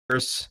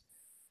curse.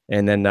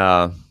 And then,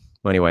 well,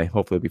 anyway,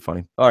 hopefully it'll be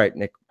funny. All right,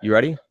 Nick, you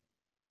ready?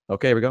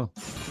 Okay, here we go.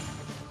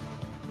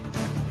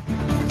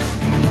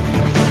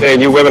 And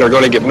you women are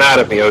going to get mad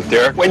at me out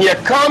there. When you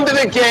come to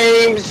the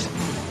games,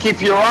 keep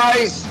your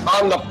eyes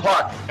on the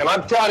puck. And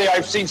I'm telling you,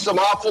 I've seen some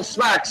awful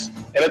smacks,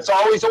 and it's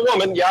always a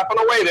woman yapping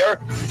away there.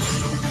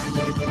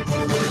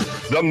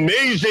 The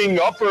amazing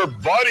upper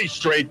body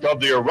strength of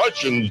the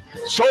Russians,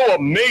 so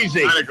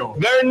amazing.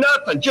 They're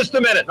nothing. Just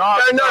a minute. No,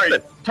 they're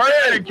nothing. Turn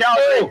in,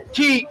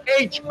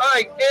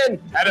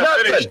 T-H-I-N.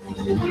 Nothing.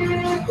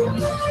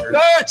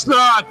 No, it's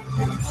not.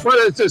 What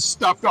is this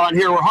stuff on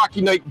here? We're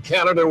Hockey Night in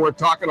Canada, and we're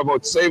talking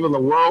about saving the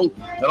world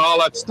and all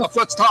that stuff.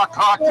 Let's talk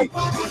hockey.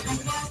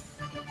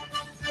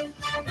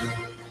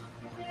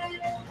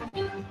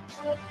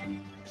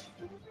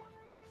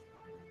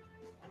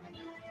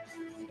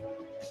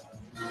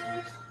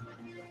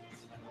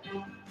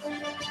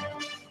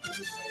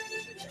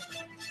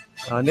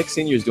 Nick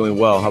Sr. is doing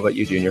well. How about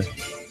you, Junior?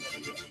 Fabbri's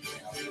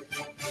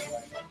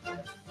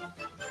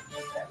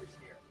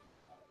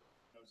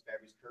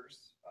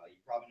curse. You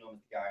probably know him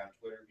as the guy on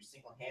Twitter who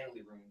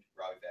single-handedly ruined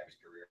Robby Fabbri's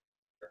career.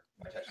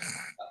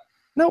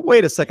 No,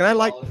 wait a second. I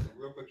like.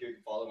 Real quick, you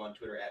can follow him on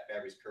Twitter at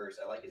Fabbri's curse.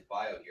 I like his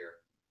bio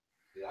here.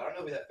 I don't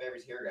know who that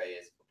Fabbri's hair guy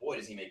is, but boy,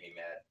 does he make me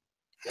mad.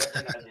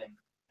 Definitely not him.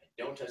 I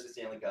don't touch the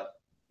Stanley Cup.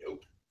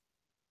 Nope.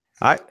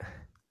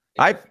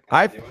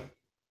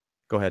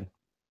 Go ahead.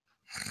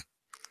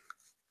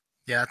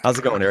 Yeah. How's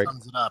it going, Eric?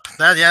 Sums it up.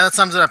 That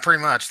sums it up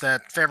pretty much.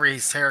 That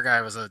Fabbri's hair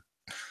guy was a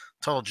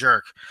total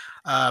jerk.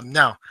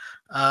 No.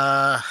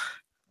 I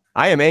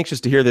am anxious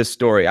to hear this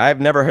story.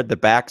 I've never heard the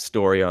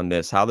backstory on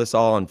this, how this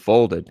all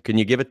unfolded. Can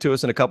you give it to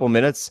us in a couple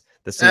minutes?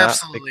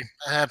 Absolutely.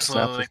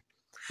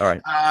 All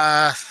right.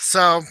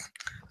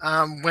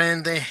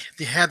 When they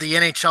had the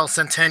NHL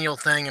Centennial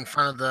thing in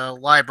front of the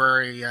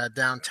library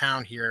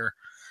downtown here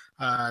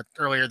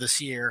earlier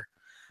this year,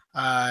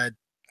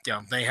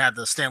 they had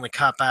the Stanley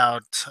Cup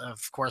out,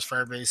 of course, for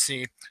everybody to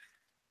see.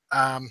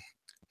 Now,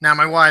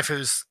 my wife,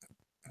 who's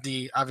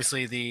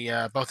obviously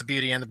both the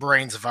beauty and the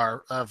brains of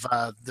our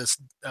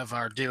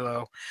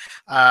duo,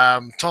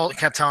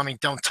 kept telling me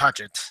don't touch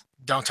it,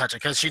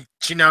 because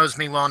she knows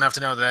me well enough to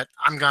know that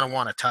I'm gonna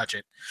want to touch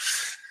it.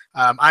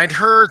 I'd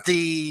heard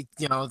the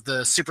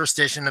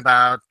superstition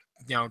about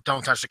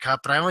don't touch the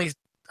cup, but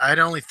I'd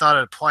only thought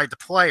it applied to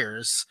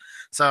players.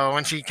 So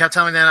when she kept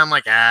telling me that, I'm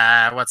like,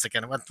 what's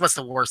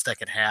the worst that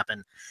could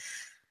happen?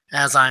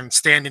 As I'm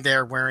standing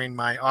there wearing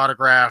my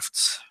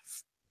autographed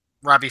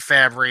Robby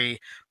Fabbri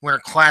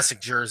Winter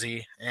Classic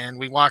jersey, and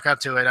we walk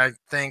up to it, I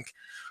think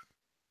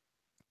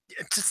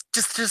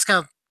just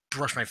gonna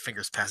brush my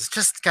fingers past it.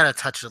 Just gotta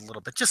touch it a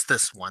little bit, just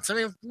this once. I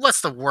mean,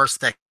 what's the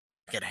worst that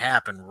could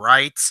happen,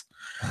 right?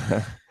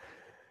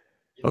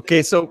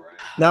 Okay, so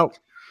now,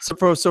 so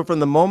from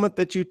the moment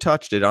that you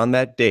touched it on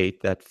that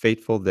date, that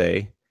fateful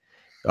day,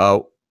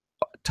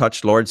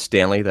 touched Lord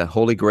Stanley, the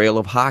holy grail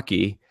of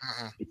hockey,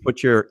 you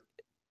put your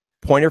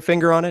pointer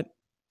finger on it.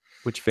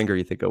 Which finger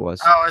you think it was?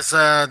 Oh, it's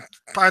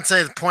I'd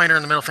say the pointer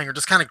and the middle finger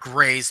just kind of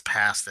grazed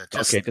past it.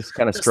 Just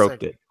kind of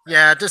stroked it.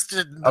 Yeah,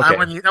 I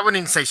wouldn't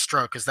even say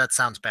stroke because that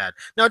sounds bad.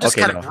 No, just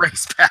kind of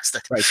grazed past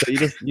it. Right, so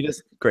you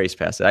just grazed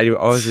past it. I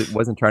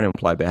wasn't trying to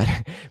imply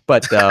bad,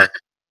 but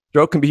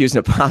stroke can be used in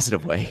a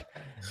positive way.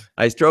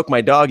 I stroke my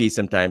doggy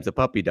sometimes, a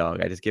puppy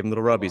dog. I just give him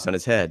little rubbies on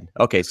his head.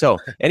 Okay, so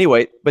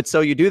anyway, but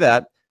so you do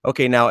that.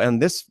 Okay, now on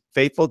this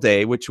fateful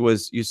day, which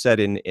was, you said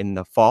in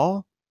the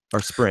fall or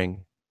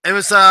spring? It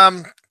was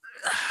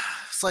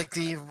it's like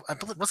I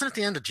believe, wasn't it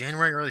the end of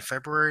January, early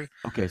February?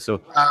 Okay,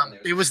 so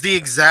it was the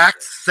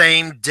exact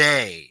same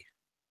day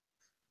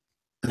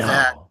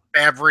that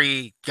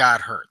Fabbri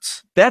got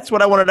hurt. That's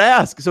what I wanted to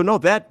ask. So no,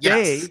 that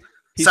day.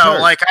 So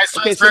hurt. Like I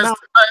saw now,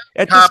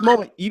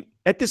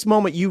 at this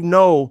moment,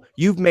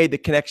 you've made the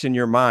connection in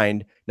your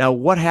mind. Now,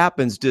 what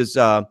happens? Is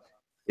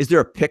there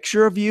a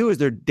picture of you? Is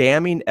there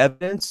damning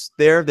evidence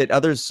there that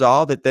others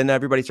saw that then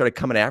everybody started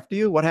coming after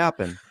you? What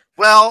happened?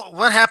 Well,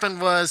 what happened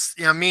was,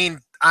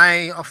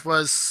 I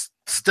was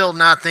still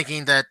not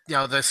thinking that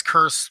this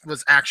curse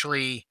was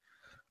actually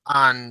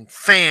on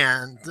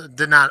fans.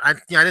 I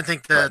didn't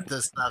think that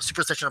this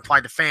superstition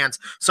applied to fans.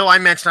 So I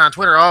mentioned on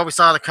Twitter, "Oh, we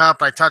saw the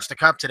cup. I touched the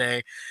cup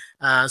today."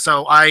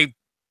 So I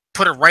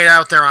put it right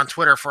out there on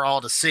Twitter for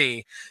all to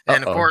see.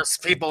 And of course,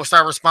 people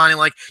start responding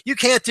like, "You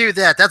can't do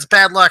that. That's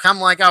bad luck." I'm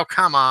like, "Oh,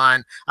 come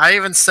on." I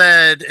even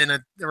said in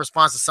a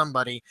response to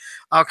somebody,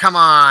 "Oh, come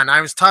on.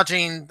 I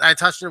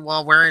touched it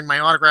while wearing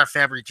my autographed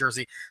Fabbri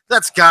jersey.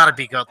 That's got to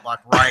be good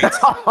luck, right?"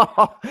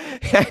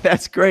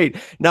 That's great.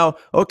 Now,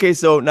 okay,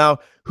 so now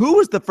who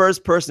was the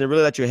first person to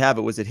really let you have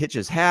it? Was it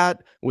Hitch's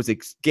hat? Was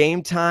it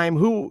Game Time?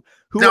 Who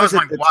that was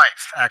my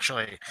wife,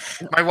 actually.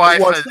 My wife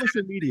was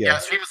social media. Yeah,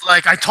 she was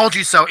like, "I told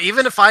you so."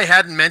 Even if I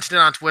hadn't mentioned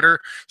it on Twitter,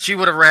 she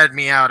would have ratted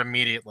me out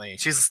immediately.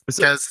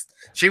 Because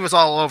she was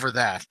all over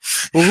that.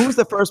 Well, who was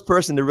the first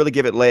person to really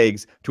give it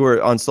legs to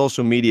her on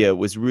social media?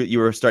 You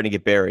were starting to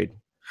get buried.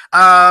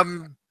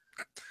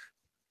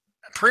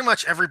 Pretty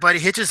much everybody.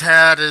 Hitch's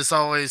hat is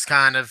always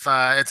kind of.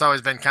 It's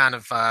always been kind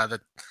of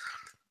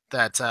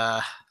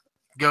that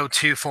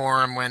go-to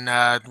for him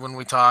when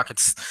we talk.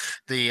 It's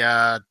the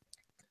oh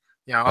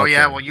Okay.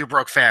 yeah, well you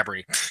broke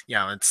Fabbri.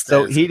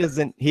 So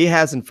he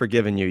hasn't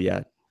forgiven you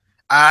yet.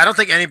 I don't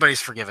think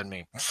anybody's forgiven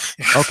me.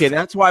 Okay,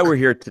 that's why we're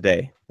here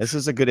today. This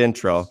is a good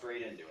intro.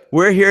 Straight into it.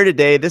 We're here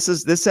today. This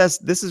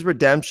is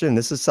redemption.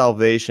 This is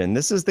salvation.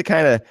 This is the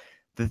kind of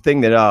the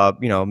thing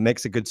that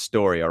makes a good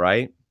story. All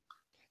right.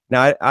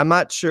 Now I'm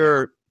not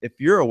sure if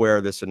you're aware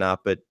of this or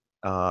not, but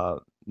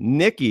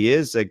Nikki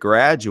is a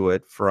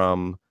graduate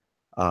from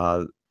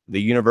the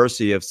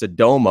University of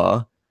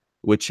Sodoma,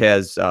 which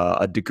has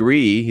a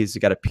degree. He's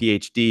got a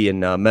PhD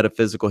in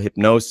metaphysical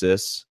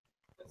hypnosis.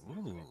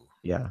 Ooh.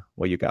 Yeah,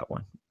 well, you got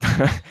one.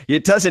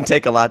 It doesn't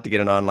take a lot to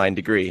get an online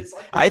degree.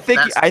 I think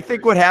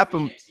what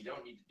happened. You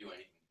don't need to do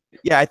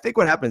anything. Yeah, I think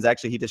what happened is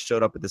actually he just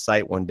showed up at the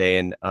site one day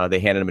and they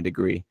handed him a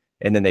degree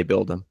and then they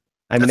billed him.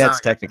 I mean, that's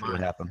technically what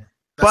happened.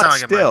 But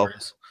still,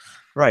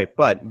 right?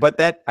 But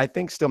that I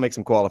think still makes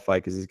him qualify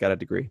because he's got a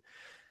degree.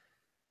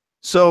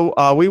 So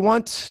we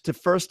want to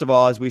first of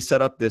all, as we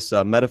set up this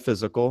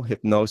metaphysical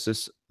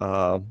hypnosis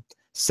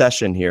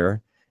session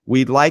here,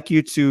 we'd like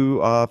you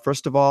to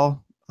first of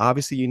all,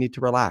 obviously, you need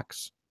to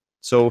relax.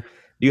 So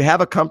do you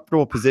have a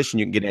comfortable position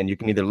you can get in? You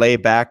can either lay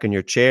back in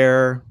your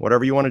chair,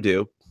 whatever you want to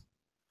do.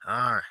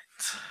 All right.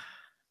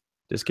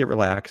 Just get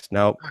relaxed.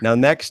 Now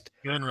next.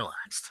 Good and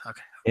relaxed.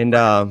 Okay.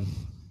 And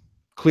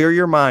clear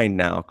your mind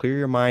now. Clear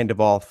your mind of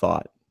all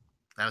thought.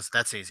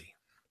 That's easy.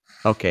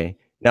 Okay.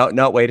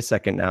 Now, wait a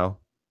second now.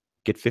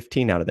 Get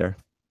 15 out of there.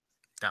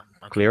 Yeah,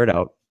 okay. Clear it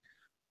out.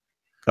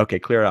 Okay,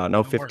 clear it out.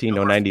 No 15,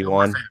 no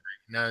 91.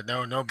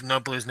 No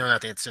blues, no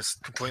nothing. It's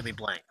just completely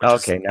blank.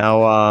 Okay,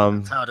 now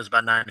that's how it is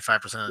about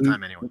 95% of the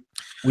time anyway.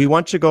 We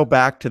want you to go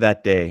back to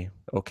that day.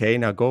 Okay,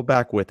 now go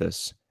back with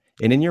us.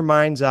 And in your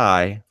mind's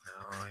eye,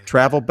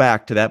 travel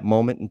back to that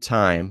moment in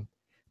time.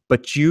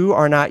 But you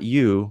are not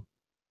you.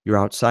 You're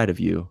outside of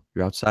you.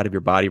 You're outside of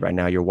your body right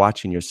now. You're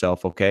watching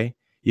yourself, okay?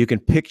 You can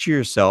picture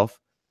yourself.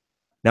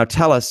 Now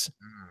tell us,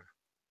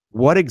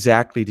 what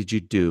exactly did you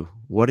do?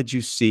 What did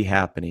you see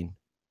happening?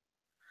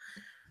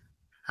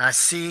 I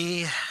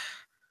see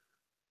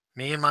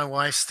me and my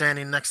wife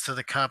standing next to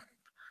the cup,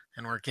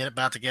 and we're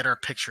about to get our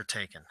picture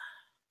taken.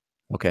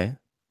 Okay.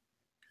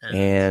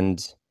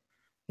 And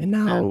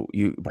now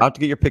you about to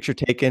get your picture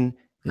taken,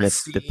 and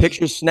the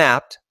picture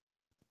snapped.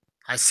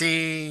 I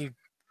see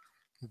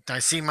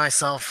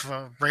myself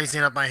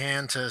raising up my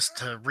hand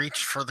to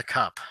reach for the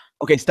cup.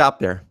 Okay, stop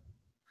there.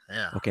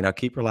 Yeah. Okay, now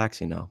keep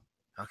relaxing now.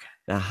 Okay.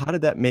 Now, how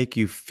did that make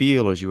you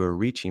feel as you were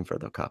reaching for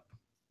the cup?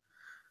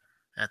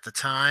 At the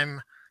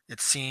time, it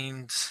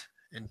seemed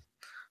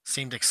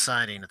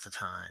exciting at the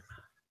time.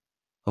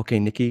 Okay,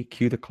 Nikki,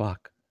 cue the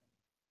clock.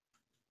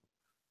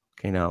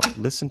 Okay, now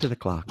listen to the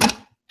clock.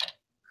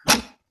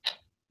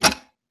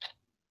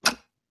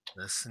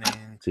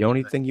 Listening. The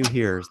only thing you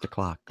hear is the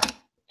clock.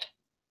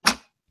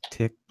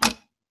 Tick,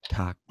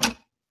 tock,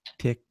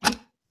 tick,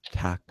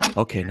 tock.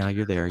 Okay, now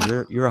you're there.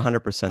 You're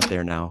 100%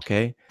 there now.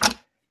 Okay.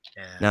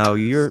 Yeah. Now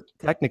you're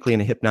technically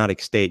in a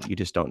hypnotic state. You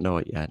just don't know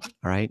it yet.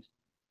 All right.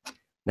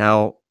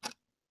 Now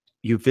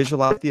you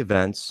visualize the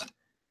events.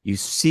 You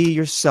see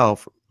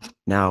yourself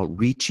now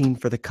reaching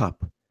for the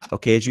cup.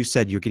 Okay, as you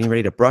said, you're getting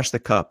ready to brush the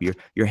cup.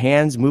 Your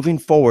hands moving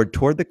forward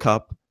toward the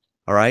cup.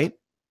 All right.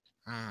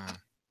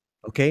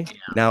 Okay. Yeah.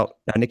 Now,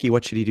 Nikki,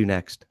 what should he do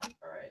next? All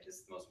right, this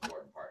is the most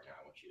important part. Now,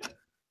 I want you to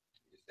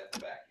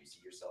step back. You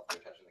see yourself there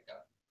touching the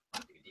cup.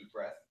 Take a deep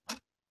breath.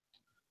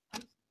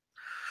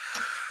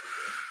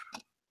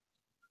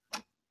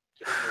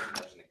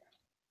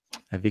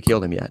 Have you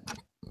killed him yet?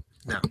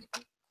 No.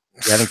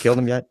 You haven't killed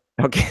him yet?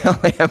 Okay,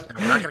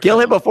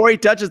 kill him before he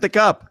touches the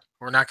cup.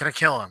 We're not going to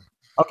kill him.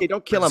 Okay,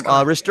 don't kill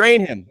him.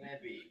 Restrain him.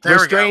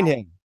 Restrain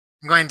him.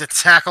 I'm going to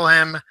tackle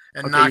him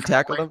and knock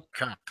tackle him.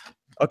 Cup.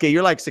 Okay,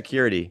 you're like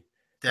security.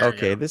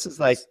 Okay, this is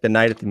like the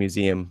night at the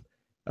museum.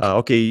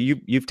 Okay,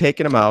 you've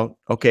taken him out.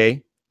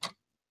 Okay,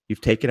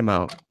 you've taken him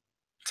out.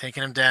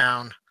 Taking him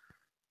down.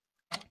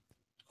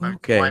 My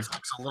wife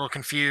looks a little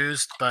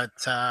confused, but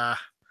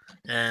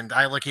and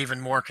I look even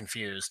more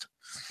confused.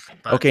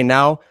 But, okay,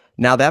 now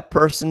that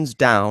person's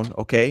down.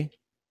 Okay,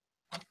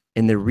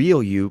 and the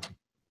real you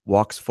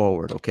walks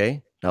forward.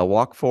 Okay, now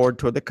walk forward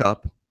toward the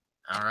cup.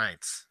 All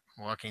right,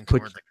 walking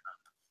toward the cup.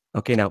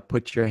 Okay, now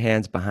put your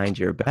hands behind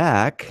your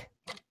back.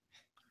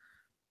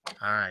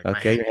 All right.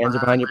 Okay, your hands are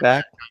behind your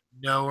back.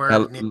 Nowhere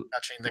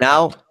touching the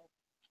cup.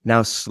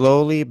 Now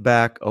slowly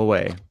back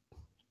away.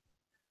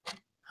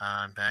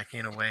 I'm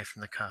backing away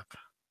from the cup.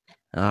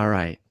 All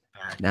right.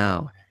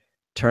 Now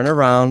turn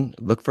around.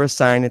 Look for a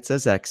sign that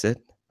says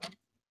exit.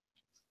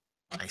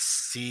 I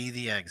see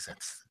the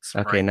exits.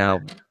 Okay, right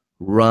now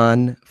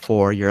run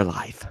for your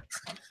life.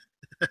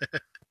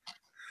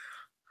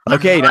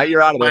 Okay, now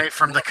you're out of away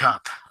from the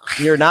cup.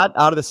 You're not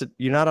out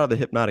of the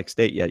hypnotic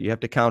state yet. You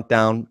have to count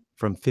down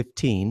from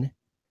 15.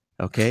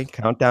 Okay,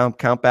 count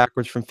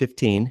backwards from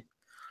 15.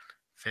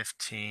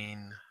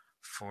 15,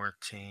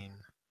 14.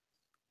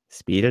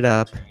 Speed it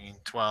up. 15,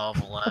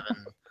 12,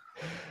 11,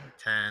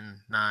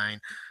 10, 9,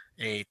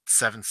 8,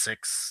 7,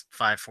 6,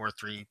 5, 4,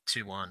 3,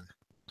 2, 1.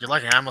 You're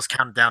lucky. I almost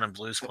counted down in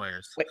Blues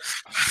players.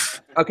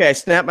 Okay, I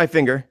snapped my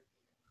finger.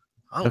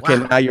 Oh, Okay,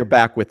 wow. now you're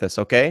back with us,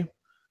 okay?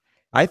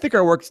 I think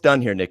our work's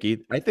done here,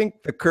 Nikki. I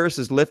think the curse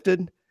is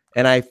lifted,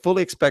 and I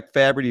fully expect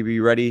Fabbri to be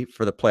ready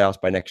for the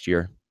playoffs by next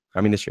year.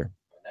 I mean, this year.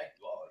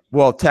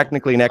 Well,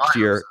 technically next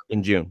year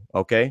in June,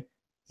 okay?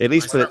 At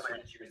least for the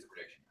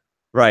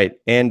right.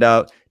 And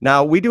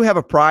now we do have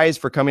a prize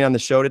for coming on the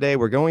show today.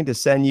 We're going to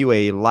send you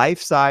a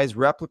life-size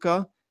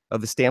replica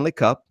of the Stanley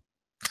Cup,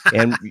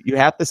 and you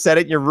have to set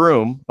it in your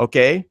room,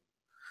 okay?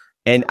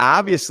 And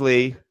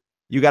obviously,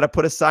 you got to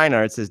put a sign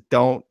on it that says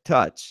 "Don't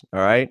touch." All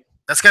right.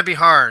 That's gonna be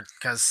hard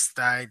because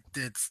the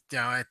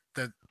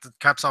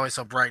cup's always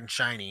so bright and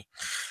shiny.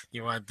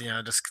 You want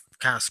just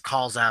kind of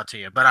calls out to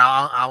you. But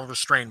I'll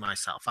restrain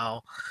myself.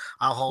 I'll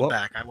hold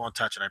back. I won't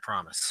touch it. I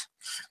promise.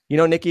 You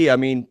know, Nikki. I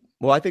mean,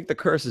 well, I think the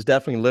curse is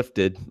definitely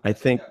lifted. I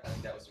think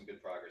that was some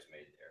good progress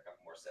made there. A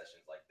couple more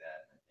sessions like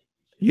that.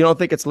 You don't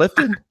think it's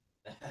lifted?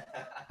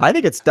 I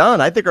think it's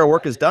done. I think our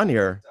work is done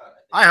here.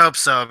 I hope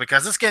so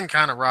because it's getting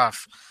kind of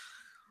rough.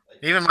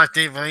 Even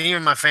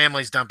my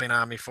family's dumping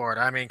on me for it.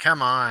 I mean,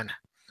 come on.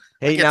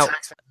 Hey, now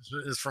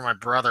is for my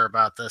brother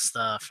about this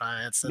stuff.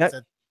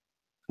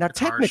 Now,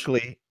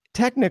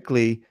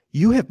 technically,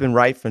 you have been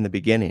right from the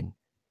beginning.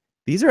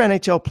 These are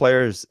NHL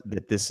players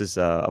that this is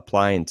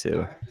applying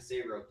to. I have to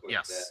say real quick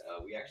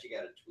that we actually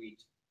got a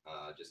tweet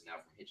just now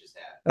from Hitch's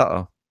Hat.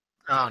 Uh-oh.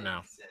 Oh,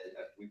 no.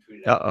 We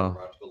tweeted out, we're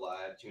about to go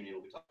live. Tune in.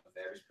 We'll be talking about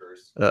Fabbri's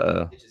curse.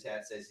 Uh-oh. Hitch's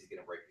Hat says he's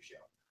going to break your show.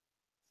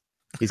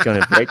 He's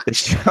going to break the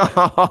show.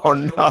 Oh,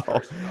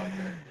 no.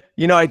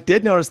 You know, I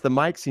did notice the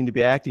mic seemed to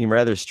be acting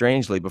rather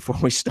strangely before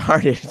we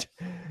started.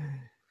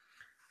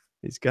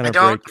 He's going to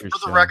break your show.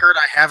 For the record,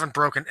 I haven't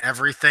broken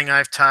everything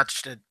I've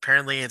touched.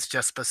 Apparently, it's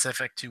just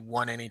specific to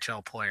one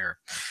NHL player,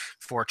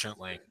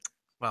 fortunately.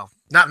 Well,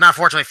 not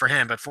fortunately for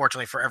him, but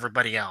fortunately for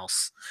everybody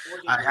else.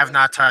 I have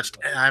not touched,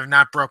 I have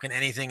not broken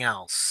anything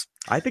else.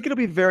 I think it'll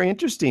be very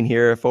interesting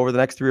here if over the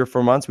next 3 or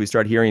 4 months we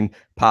start hearing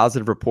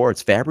positive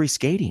reports. Fabbri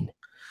skating,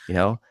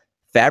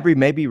 Fabbri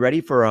may be ready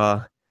for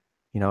a,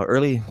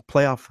 early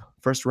playoff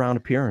first round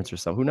appearance or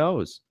so. Who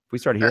knows? If we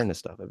start hearing this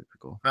stuff, that'd be pretty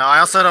cool. Well, I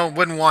also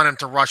wouldn't want him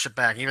to rush it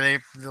back.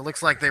 It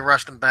looks like they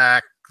rushed him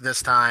back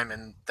this time,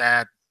 and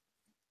that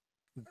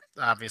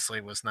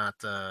obviously was not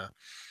the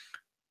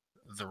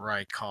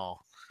right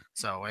call.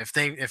 So if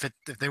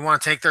they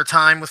want to take their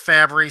time with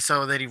Fabbri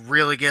so that he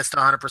really gets to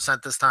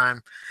 100% this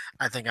time,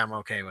 I think I'm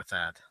okay with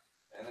that.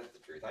 And that's the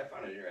truth. I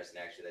found it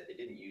interesting actually that they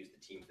didn't use the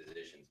team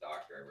physician's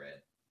doctor. I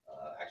read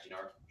actually an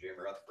article from Jim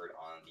Rutherford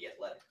on The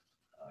Athletic,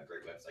 a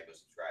great website. Go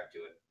subscribe to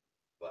it.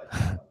 But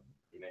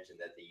they mentioned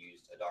that they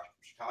used a doctor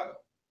from Chicago.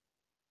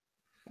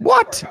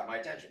 What? Got my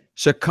attention.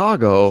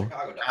 Chicago.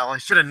 Well, I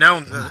should have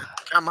known.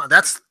 Come on,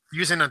 that's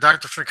using a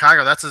doctor from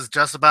Chicago. That's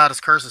just about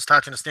as curse as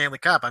touching a Stanley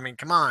Cup. I mean,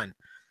 come on.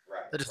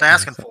 Right. They're just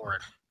asking for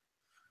it.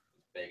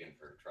 Begging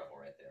for trouble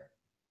right there.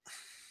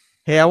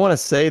 Hey, I want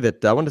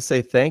to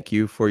say thank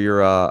you for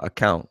your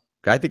account.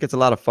 I think it's a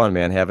lot of fun,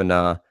 man. Having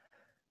I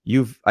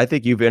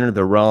think you've entered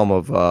the realm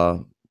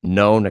of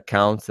known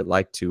accounts that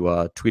like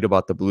to tweet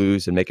about the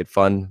Blues and make it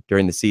fun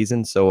during the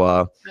season.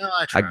 So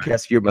I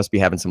guess you must be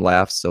having some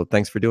laughs. So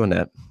thanks for doing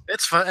that.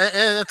 It's fun.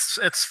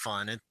 It's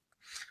fun. It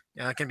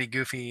can be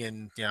goofy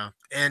and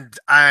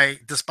I,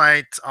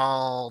 despite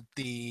all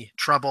the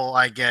trouble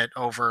I get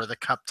over the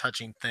cup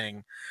touching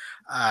thing,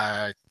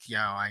 I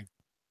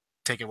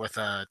take it with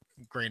a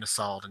grain of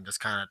salt and just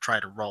kind of try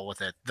to roll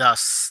with it.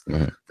 Thus,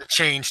 the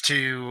change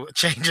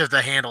of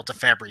the handle to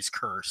Fabbri's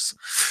curse.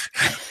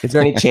 Is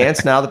there any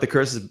chance now that the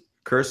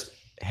curse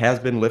has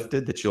been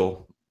lifted that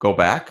you'll go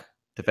back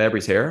to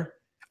Fabbri's hair?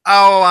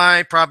 Oh,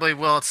 I probably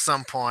will at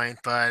some point,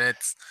 but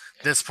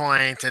this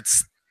point,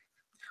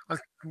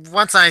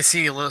 once I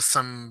see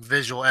some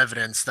visual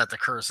evidence that the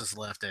curse is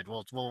lifted,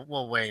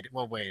 we'll wait a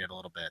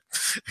little bit.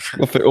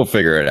 We'll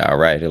figure it out,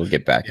 right? It'll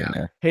get back in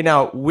there. Hey,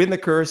 now when the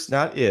curse,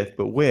 not if,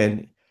 but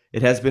when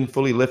it has been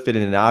fully lifted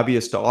and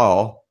obvious to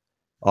all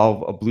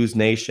of Blues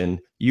Nation,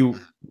 you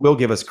will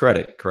give us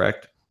credit,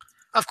 correct?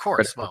 Of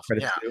course.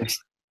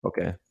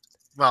 Okay.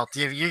 Well,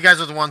 you guys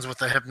are the ones with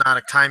the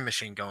hypnotic time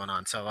machine going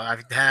on, so I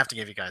have to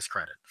give you guys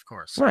credit, of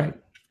course. Right.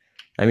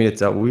 I mean,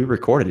 it's we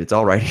recorded. It's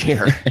all right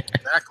here.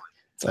 Exactly.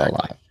 It's all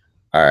live.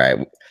 All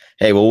right.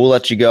 Hey, well, we'll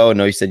let you go. I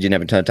know you said you didn't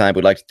have a ton of time.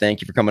 We'd like to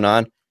thank you for coming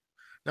on.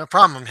 No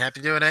problem. I'm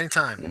happy to do it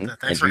anytime.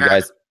 Thanks for having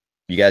me.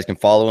 You guys can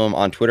follow him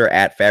on Twitter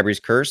at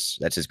Fabbri's Curse.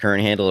 That's his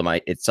current handle.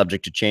 It's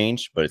subject to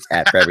change, but it's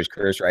at Fabbri's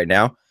Curse right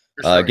now.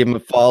 Give him a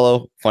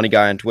follow. Funny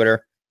guy on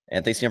Twitter.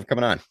 And thanks again for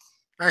coming on.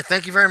 All right.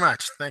 Thank you very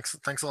much. Thanks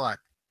a lot.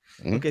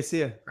 Okay. See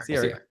you. See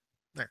you. All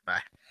right,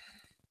 bye.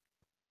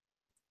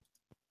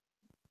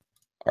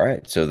 All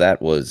right. So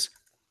that was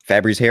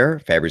Fabbri's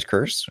hair, Fabbri's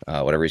curse,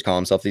 whatever he's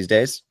calling himself these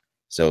days.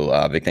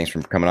 So big thanks for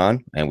coming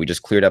on. And we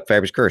just cleared up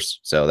Fabbri's curse.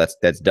 So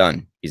that's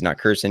done. He's not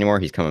cursed anymore.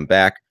 He's coming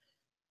back.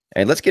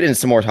 And let's get into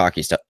some more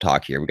hockey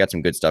talk here. We got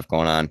some good stuff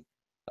going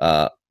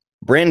on.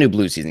 Brand new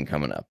Blues season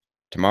coming up.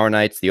 Tomorrow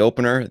night's the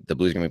opener. The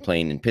Blues are going to be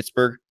playing in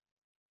Pittsburgh.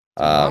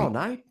 Tomorrow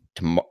night?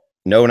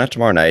 No, not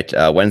tomorrow night.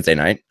 Wednesday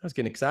night. I was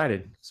getting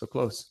excited. So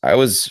close. I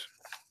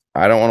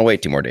don't want to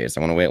wait 2 more days. I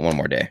want to wait 1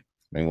 more day.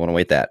 I don't want to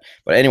wait that.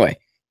 But anyway,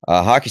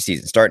 hockey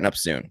season starting up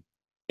soon.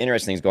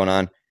 Interesting things going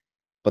on.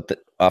 But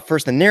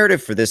first, the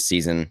narrative for this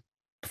season,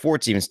 before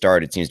it's even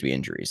started, seems to be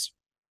injuries.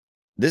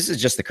 This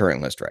is just the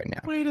current list right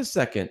now. Wait a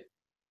second.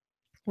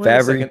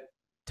 Fabbri.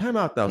 Time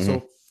out now. Mhm.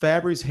 So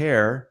Fabbri's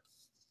hair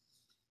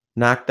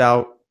knocked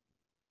out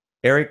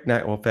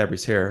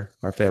Fabbri's hair,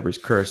 or Fabbri's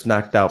curse,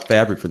 knocked out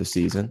Fabbri for the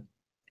season.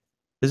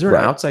 Is there an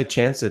Right. outside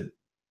chance that,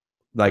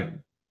 like,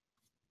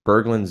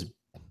 Berglund's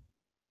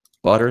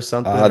butt or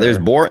something? There's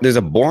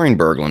a boring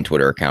Berglund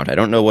Twitter account. I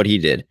don't know what he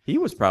did. He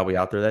was probably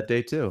out there that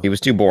day too. He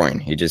was too boring.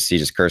 He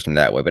just cursed him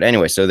that way. But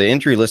anyway, so the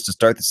injury list to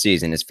start the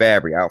season is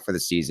Fabbri out for the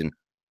season.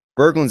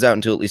 Berglund's out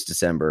until at least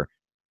December.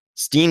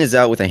 Steen is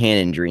out with a hand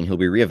injury, and he'll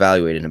be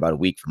reevaluated in about a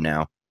week from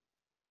now.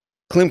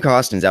 Klim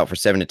Kostin's out for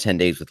 7 to 10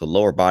 days with a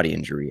lower body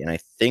injury, and I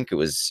think it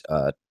was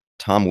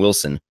Tom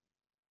Wilson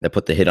that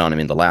put the hit on him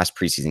in the last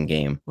preseason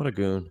game. What a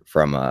goon.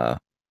 From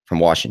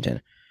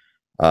Washington.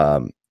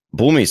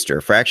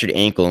 Bullmeister, fractured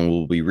ankle, and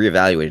will be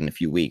reevaluated in a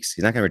few weeks.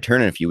 He's not going to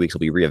return in a few weeks. He'll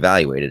be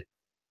reevaluated.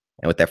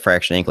 And with that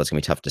fractured ankle, it's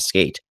going to be tough to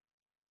skate.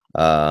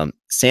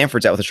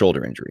 Sanford's out with a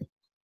shoulder injury.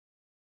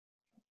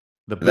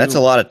 That's a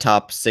lot of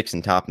top 6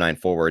 and top 9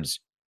 forwards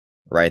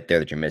right there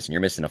that you're missing.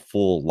 You're missing a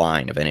full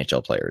line of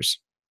NHL players.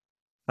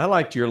 I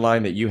liked your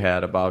line that you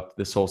had about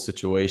this whole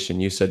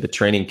situation. You said the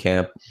training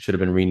camp should have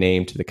been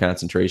renamed to the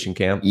concentration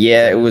camp.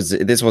 Yeah, it was.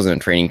 This wasn't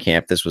a training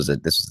camp. This was the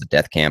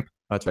death camp.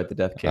 That's right, the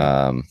death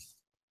camp.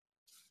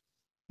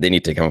 They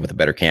need to come up with a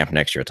better camp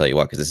next year. I'll tell you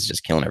what, because this is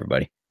just killing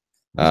everybody.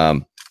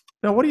 Now,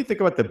 what do you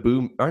think about the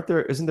boom?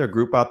 Isn't there a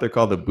group out there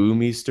called the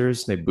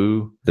Boomeisters? They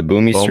boo the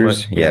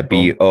Boomeisters. Yeah,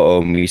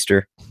 BOO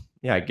Meester.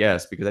 Yeah, I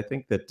guess, because I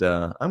think that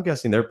I'm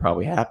guessing they're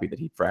probably happy that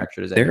he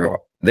fractured his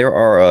ankle. There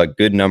are a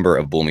good number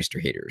of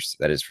Bullmeister haters.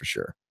 That is for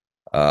sure.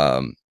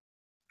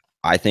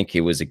 I think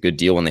it was a good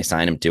deal when they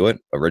signed him to it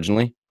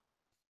originally.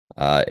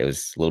 It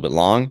was a little bit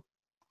long.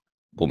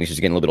 Bullmeister's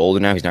getting a little bit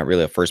older now. He's not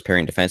really a first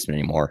pairing defenseman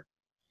anymore.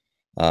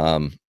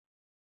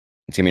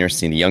 It's gonna be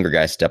interesting to see the younger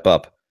guys step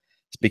up.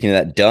 Speaking of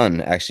that, Dunn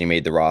actually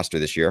made the roster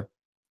this year.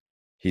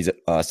 He's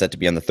set to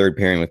be on the third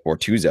pairing with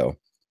Bortuzzo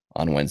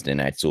on Wednesday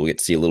night, so we'll get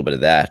to see a little bit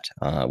of that.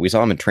 We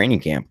saw him in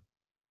training camp.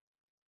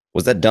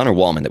 Was that Dunn or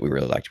Wallman that we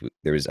really liked?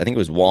 I think it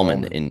was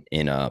Wallman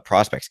in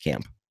prospects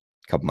camp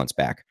a couple months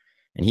back,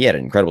 and he had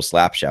an incredible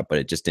slap shot, but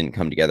it just didn't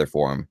come together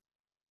for him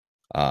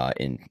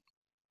in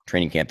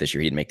training camp this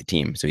year. He didn't make the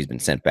team, so he's been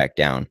sent back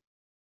down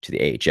to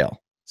the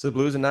AHL. So the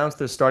Blues announced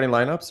their starting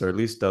lineups, or at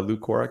least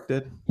Luke Korak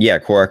did? Yeah,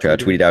 Korak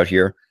tweeted out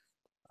here.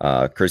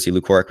 Courtesy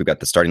Luke Korak, we've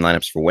got the starting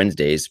lineups for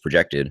Wednesdays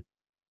projected.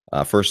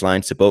 First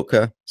line,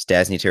 Sabotka,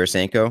 Stasny,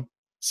 Tarasenko.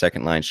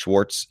 Second line,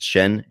 Schwartz,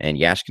 Shen, and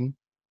Yashkin.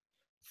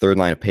 Third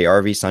line of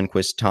Payarvi,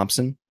 Sundqvist,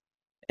 Thompson.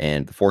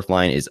 And the fourth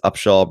line is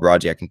Upshaw,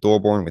 Brodziak, and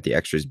Thorborn, with the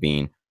extras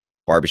being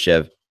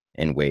Barbashev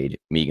and Wade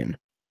Megan.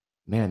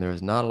 Man, there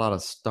is not a lot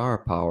of star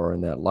power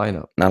in that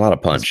lineup. Not a lot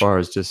of punch. As far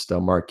as just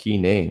marquee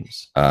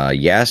names.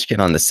 Yashkin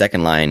on the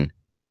second line.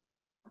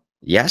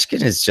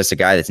 Yashkin is just a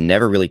guy that's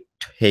never really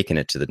taken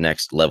it to the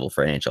next level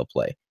for NHL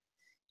play.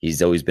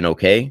 He's always been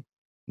okay,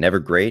 never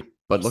great,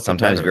 but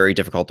sometimes very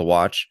difficult to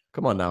watch.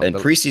 Come on now. In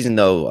preseason,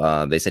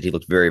 though, they said he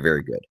looked very,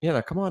 very good. Yeah,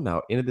 now come on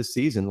now. Into the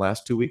season,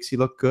 last 2 weeks, he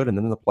looked good. And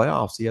then in the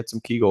playoffs, he had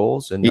some key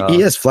goals. And he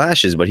has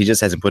flashes, but he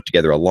just hasn't put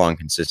together a long,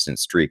 consistent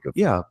streak of,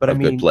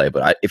 good play.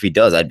 But if he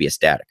does, I'd be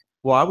ecstatic.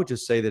 Well, I would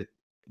just say that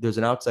there's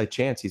an outside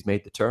chance he's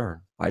made the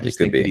turn. I just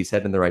think that he's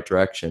heading in the right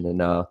direction.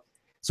 And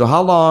so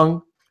how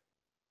long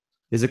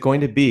is it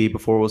going to be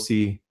before we'll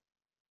see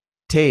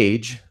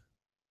Tage?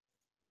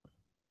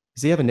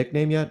 Does he have a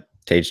nickname yet?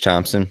 Tage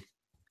Thompson.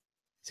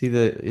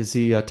 Is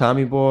he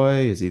Tommy Boy?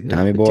 Is he the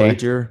Tommy Boy?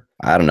 Tager?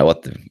 I don't know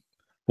what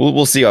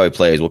we'll see how he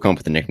plays. We'll come up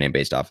with a nickname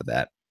based off of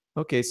that.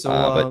 Okay,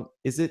 so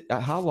is it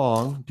how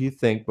long do you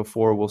think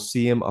before we'll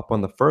see him up on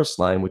the first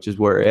line, which is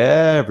where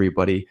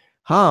everybody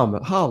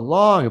how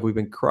long have we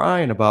been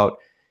crying about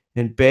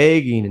and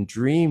begging and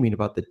dreaming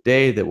about the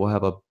day that we'll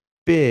have a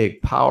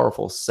big,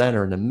 powerful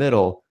center in the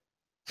middle?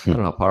 I don't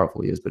know how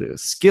powerful he is, but a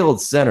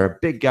skilled center, a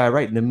big guy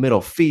right in the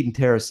middle, feeding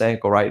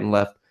Tarasenko right and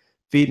left,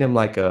 feeding him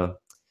like I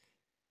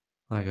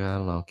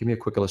don't know. Give me a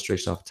quick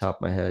illustration off the top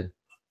of my head.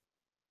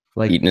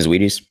 Like eating his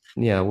Wheaties?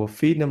 Yeah, well,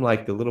 feeding him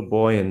like the little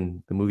boy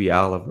in the movie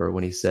Oliver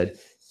when he said,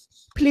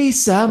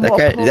 "Please, sir,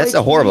 that's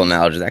a horrible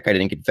analogy. That guy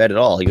didn't get fed at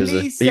all. He was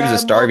a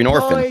starving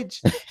orphan."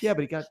 Yeah,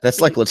 but he got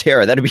that's like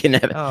Laterra. That'd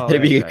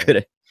be a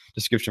good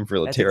description for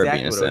Laterra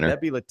being a center.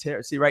 That'd be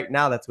Laterra. See, right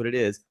now that's what it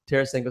is.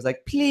 Tarasenko's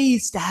like,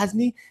 "Please,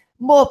 Stasny,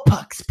 more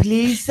pucks,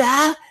 please,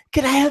 sir.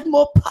 Can I have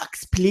more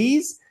pucks,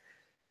 please?"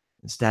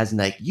 And Stasny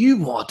like, "You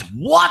want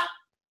what?"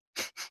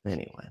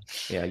 Anyway,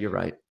 yeah, you're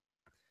right.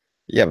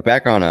 Yeah, but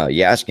back on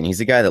Yashkin, he's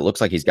a guy that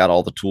looks like he's got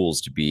all the tools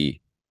to be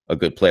a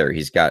good player.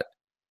 He's not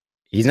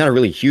a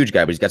really huge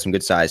guy, but he's got some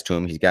good size to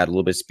him. He's got a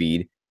little bit of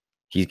speed.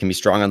 He can be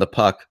strong on the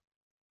puck.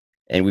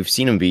 And we've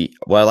seen him be,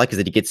 what I like is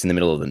that he gets in the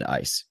middle of the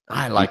ice.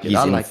 I like it.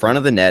 He's in front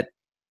of the net.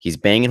 He's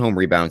banging home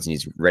rebounds, and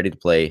he's ready to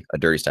play a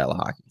dirty style of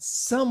hockey.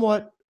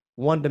 Somewhat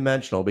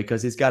one-dimensional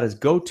because he's got his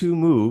go-to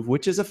move,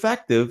 which is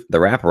effective. The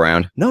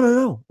wraparound.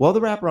 No. Well,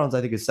 the wraparound's,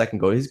 I think, his second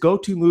goal. His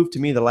go-to move to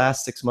me the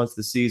last 6 months of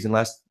the season,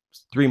 last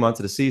 3 months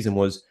of the season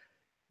was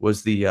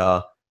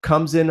the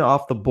comes in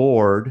off the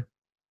board,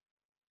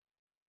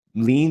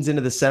 leans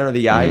into the center of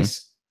the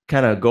ice,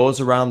 kind of goes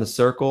around the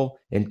circle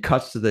and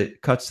cuts to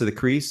the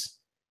crease,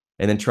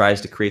 and then tries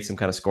to create some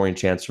kind of scoring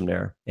chance from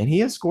there. And he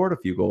has scored a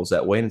few goals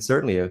that way, and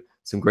certainly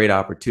some great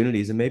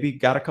opportunities, and maybe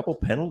got a couple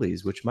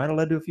penalties, which might have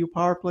led to a few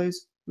power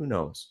plays. Who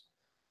knows?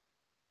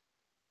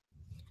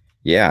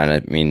 Yeah, and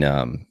I mean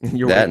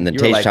that, and then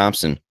Tage like,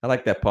 Thompson. I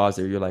like that pause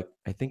there. You're like,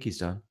 I think he's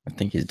done. I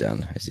think he's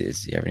done. Does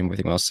he have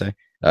anything else to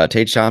say?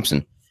 Tage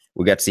Thompson.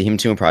 We got to see him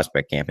too in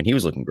prospect camp, and he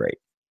was looking great.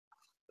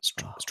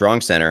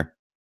 Strong center,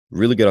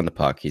 really good on the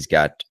puck. He's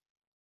got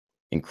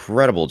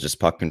incredible just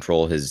puck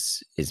control.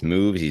 His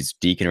moves. He's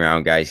deking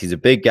around guys. He's a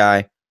big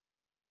guy,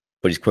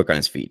 but he's quick on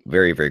his feet.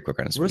 Very, very quick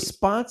on his feet.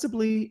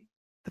 Responsibly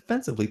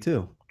defensively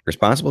too.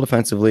 Responsible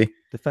defensively,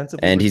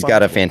 and he's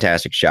got a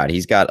fantastic shot.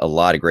 He's got a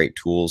lot of great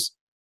tools.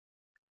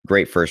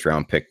 Great first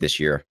round pick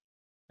this year,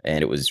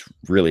 and it was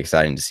really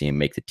exciting to see him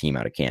make the team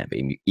out of camp.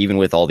 Even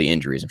with all the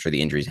injuries, I'm sure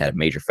the injuries had a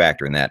major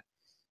factor in that.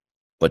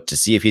 But to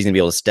see if he's going to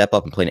be able to step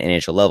up and play an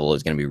NHL level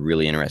is going to be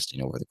really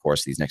interesting over the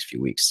course of these next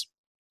few weeks.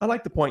 I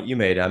like the point you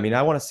made. I mean,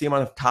 I want to see him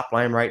on the top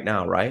line right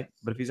now, right?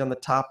 But if he's on the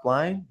top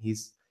line,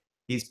 he's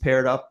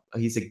paired up.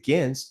 He's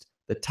against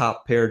the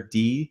top pair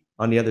D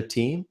on the other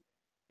team,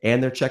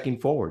 and they're checking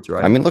forwards,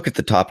 right? I mean, look at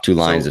the top two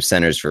lines of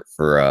centers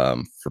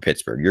for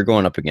Pittsburgh. You're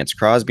going up against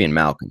Crosby and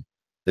Malkin.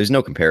 There's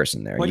no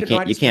comparison there.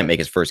 You can't make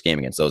his first game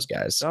against those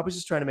guys. I was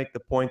just trying to make the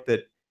point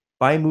that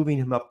by moving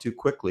him up too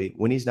quickly,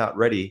 when he's not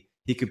ready,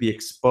 he could be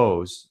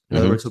exposed. In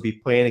other words, he'll be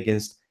playing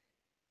against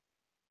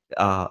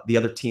the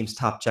other team's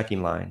top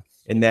checking line,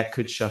 and that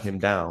could shut him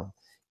down.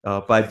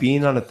 By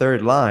being on the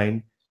third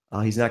line,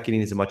 he's not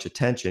getting as much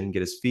attention.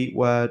 Get his feet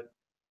wet,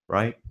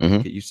 right?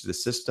 Get used to the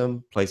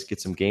system.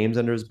 Get some games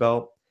under his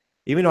belt.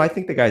 Even though I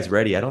think the guy's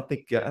ready, I don't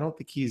think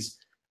he has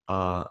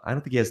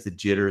the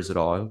jitters at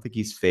all. I don't think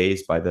he's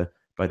phased by the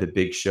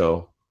big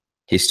show.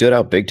 He stood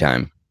out big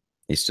time.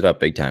 He stood out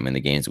big time in the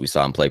games that we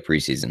saw him play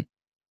preseason.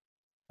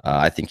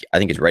 I think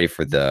he's ready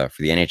for the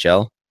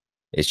NHL.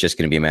 It's just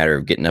going to be a matter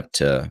of getting up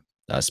to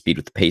speed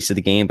with the pace of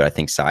the game. But I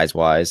think size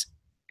wise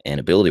and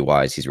ability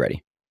wise, he's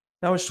ready.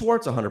 Now is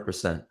Schwartz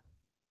 100%?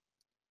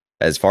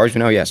 As far as we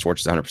know, yeah,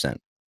 Schwartz is 100%.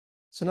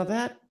 So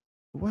now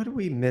what do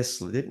we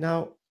miss?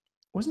 Now,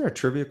 wasn't there a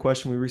trivia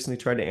question we recently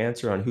tried to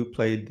answer on who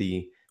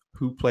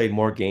played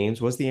more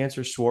games? Was the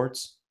answer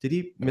Schwartz? Did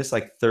he miss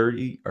like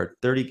 30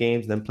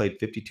 games and then played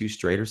 52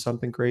 straight or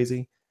something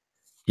crazy?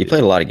 He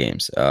played a lot of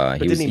games.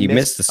 He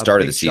missed the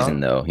start of the season,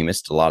 though. He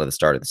missed a lot of the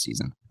start of the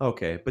season.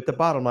 Okay, but the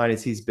bottom line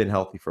is he's been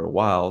healthy for a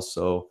while.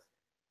 So,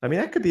 I mean,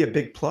 that could be a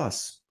big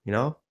plus, you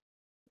know?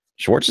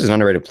 Schwartz is an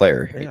underrated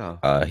player.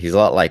 Yeah. He's a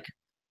lot like,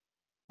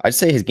 I'd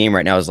say his game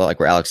right now is a lot like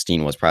where Alex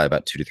Steen was probably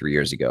about 2 to 3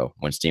 years ago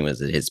when Steen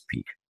was at his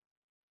peak.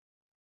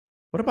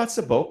 What about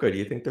Saboka? Do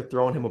you think they're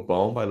throwing him a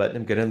bone by letting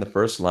him get in the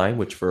first line,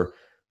 which for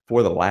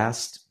the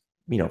last,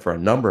 for a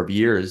number of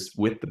years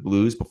with the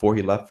Blues before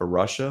he left for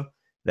Russia,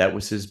 that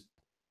was his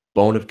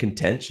bone of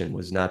contention,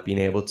 was not being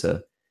able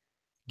to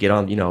get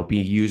on, be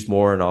used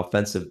more in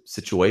offensive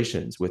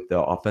situations with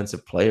the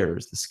offensive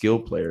players, the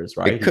skilled players,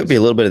 right? It could be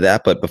a little bit of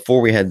that, but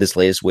before we had this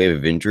latest wave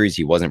of injuries,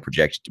 he wasn't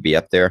projected to be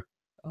up there.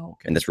 Oh,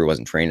 okay. And that's where he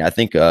wasn't trained. I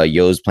think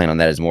Yo's plan on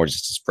that is more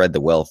just to spread the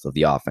wealth of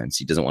the offense.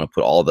 He doesn't want to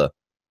put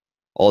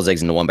all his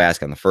eggs into one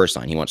basket on the first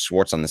line. He wants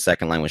Schwartz on the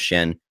second line with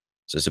Shen.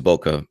 So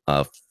Saboka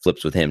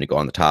flips with him to go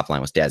on the top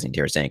line with Stastny and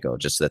Tarasenko,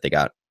 just so that they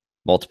got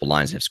multiple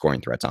lines that have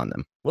scoring threats on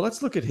them. Well,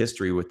 let's look at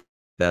history with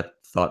that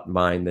thought in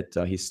mind,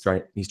 that he's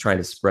trying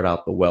to spread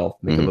out the wealth,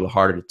 make it a little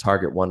harder to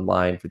target one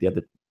line for the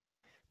other,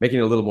 making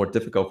it a little more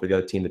difficult for the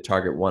other team to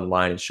target one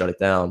line and shut it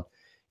down.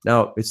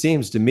 Now, it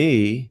seems to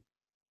me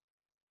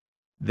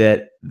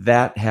that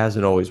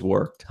hasn't always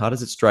worked. How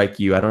does it strike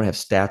you? I don't have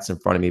stats in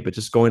front of me, but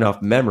just going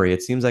off memory,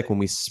 it seems like when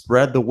we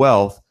spread the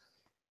wealth,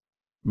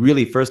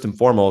 really first and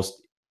foremost,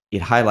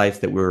 it highlights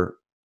that we're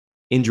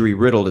injury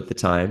riddled at the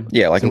time.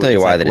 Yeah, well, I can tell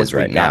you why that is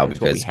right now,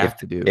 because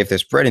if they're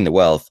spreading the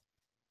wealth,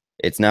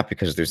 it's not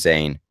because they're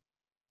saying,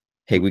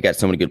 hey, we got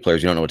so many good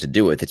players we don't know what to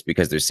do with. It's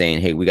because they're saying,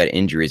 hey, we got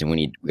injuries and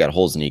we got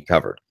holes that need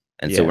covered.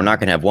 And so we're not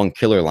going to have one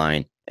killer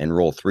line and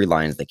roll 3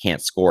 lines that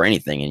can't score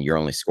anything, and you're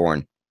only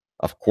scoring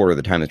a quarter of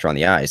the time that you're on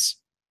the ice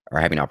or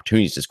having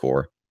opportunities to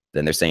score.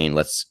 Then they're saying,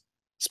 let's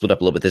split up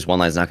a little bit. This one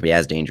line is not going to be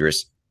as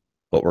dangerous,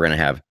 but we're going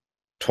to have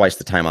twice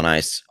the time on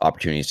ice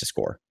opportunities to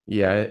score.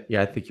 Yeah,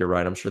 I think you're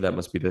right. I'm sure that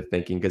must be the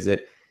thinking, because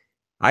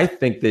I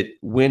think that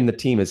when the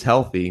team is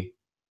healthy,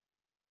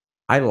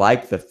 I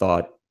like the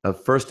thought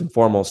of first and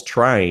foremost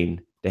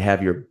trying to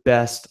have your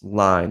best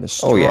line, the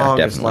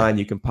strongest line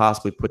you can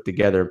possibly put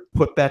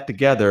that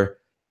together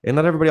and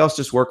let everybody else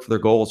just work for their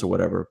goals or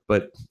whatever.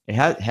 But it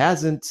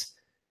hasn't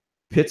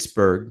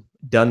Pittsburgh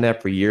done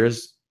that for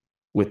years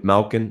with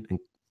Malkin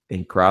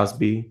and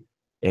Crosby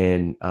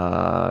and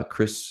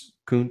Chris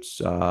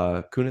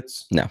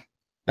Kunitz? No,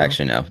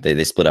 actually, no.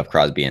 They split up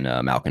Crosby and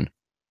Malkin.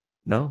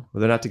 No,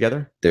 they're not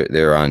together.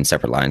 They're on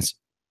separate lines.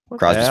 What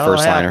Crosby's the hell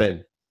first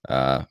happened?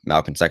 liner,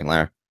 Malkin second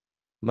liner.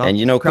 Mal-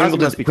 And Crosby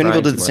must be crying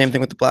Quenneville did too the same much.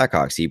 thing with the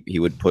Blackhawks.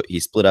 He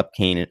split up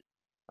Kane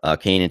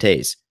and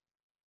Tays.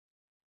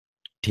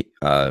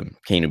 Kane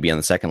would be on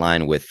the second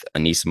line with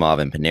Anisimov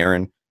and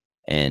Panarin,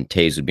 and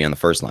Tays would be on the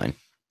first line.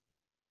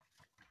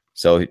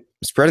 So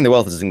spreading the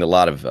wealth is something that a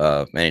lot of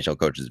NHL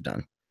coaches have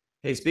done.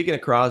 Hey, speaking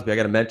of Crosby, I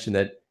got to mention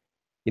that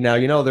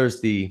there's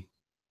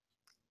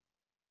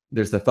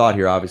the thought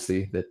here,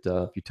 obviously, that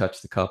if you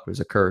touch the cup, there's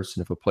a curse,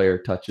 and if a player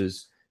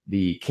touches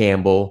the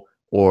Campbell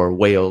or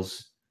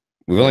Wales,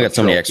 we've only got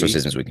so many trophy.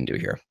 exorcisms we can do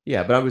here.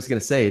 Yeah, but I was going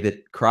to say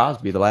that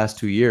Crosby, the last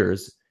 2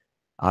 years,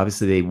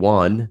 obviously they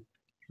won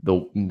the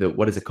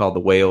what is it called? The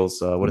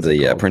Wales, what is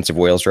it called? Prince of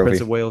Wales Trophy.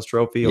 Prince of Wales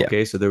Trophy. Yeah.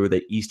 Okay, so they were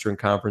the Eastern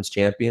Conference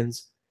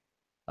champions.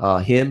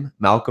 Him,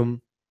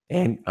 Malcolm,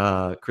 and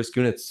Chris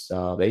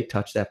Kunitz, they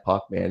touched that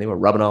puck, man. They were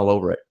rubbing all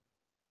over it.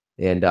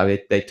 And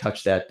they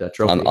touched that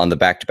trophy. On the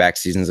back-to-back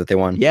seasons that they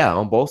won? Yeah,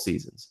 on both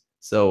seasons.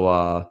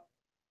 So,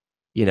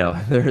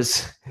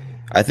 there's...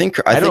 I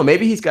don't know.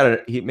 Maybe he's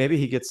got maybe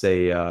he gets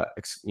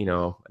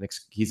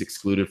he's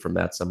excluded from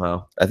that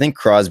somehow. I think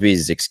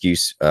Crosby's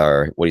excuse,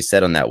 or what he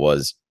said on that,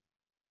 was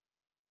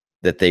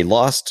that they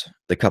lost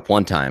the cup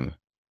one time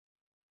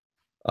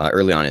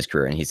early on in his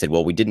career, and he said,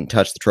 "Well, we didn't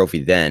touch the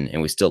trophy then,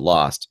 and we still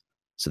lost.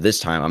 So this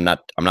time,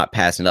 I'm not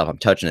passing it up. I'm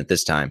touching it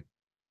this time."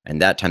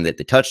 And that time that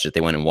they touched it,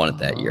 they went and won it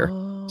that year.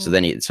 So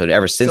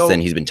ever since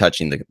then, he's been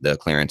touching the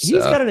clearance.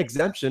 He's got an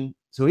exemption.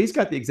 So he's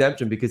got the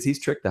exemption because he's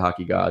tricked the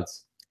hockey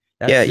gods.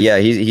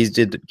 He's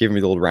did give me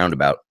the little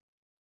roundabout.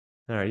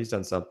 All right, he's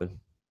done something.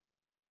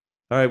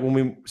 All right,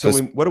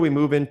 what do we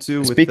move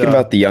into? Speaking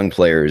about the young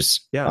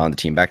players Yeah. on the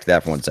team, back to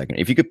that for 1 second.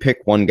 If you could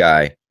pick one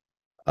guy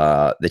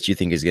that you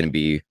think is going to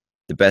be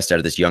the best out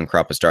of this young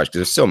crop of stars, because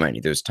there's so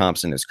many. There's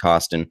Thompson, there's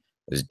Kostin,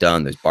 there's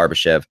Dunn, there's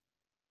Barbashev.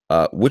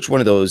 Which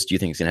one of those do you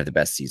think is going to have the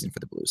best season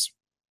for the Blues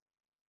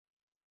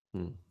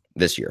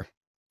this year?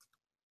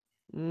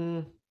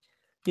 I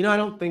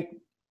don't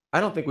think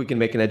we can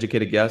make an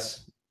educated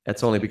guess.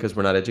 That's only because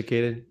we're not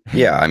educated.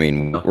 Yeah, I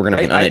mean, we're going to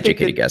make an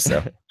uneducated guess,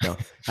 though. No,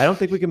 I don't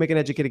think we can make an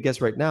educated guess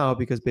right now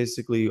because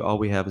basically all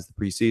we have is the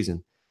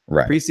preseason.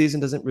 Right.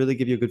 Preseason doesn't really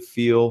give you a good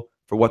feel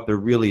for what they're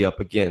really up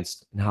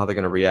against and how they're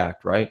going to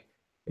react, right?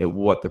 And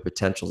what their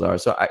potentials are.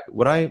 So I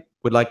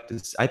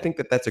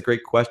think that's a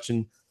great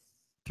question.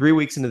 3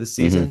 weeks into the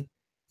season,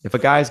 if a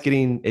guy's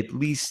getting at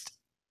least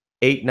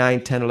 8,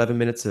 9, 10, 11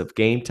 minutes of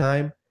game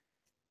time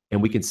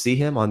and we can see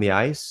him on the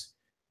ice,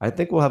 I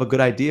think we'll have a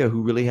good idea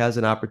who really has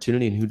an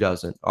opportunity and who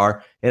doesn't.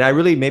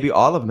 Maybe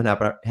all of them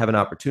have an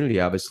opportunity,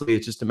 obviously.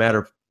 It's just a matter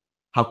of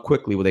how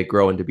quickly will they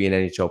grow into being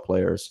NHL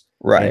players.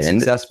 Right. And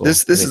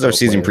this is our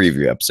season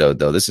preview episode,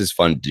 though. This is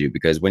fun to do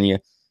because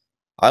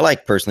I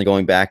like personally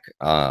going back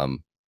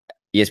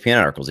ESPN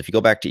articles. If you go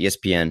back to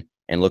ESPN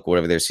and look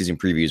whatever their season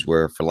previews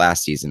were for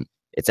last season,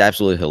 it's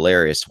absolutely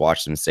hilarious to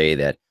watch them say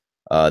that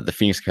the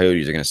Phoenix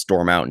Coyotes are going to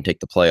storm out and take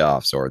the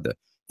playoffs, or the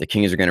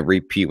Kings are going to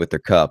repeat with their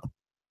cup,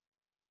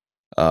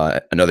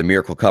 another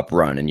Miracle Cup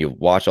run, and you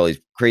watch all these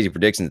crazy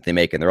predictions that they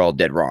make, and they're all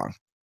dead wrong.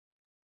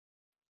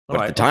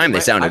 But at the time,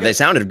 they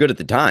sounded good at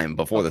the time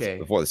before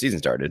the season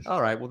started.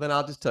 All right, well then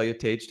I'll just tell you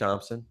Tage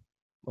Thompson.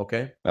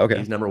 Okay,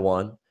 he's number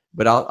one.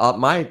 But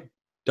my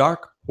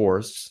dark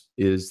horse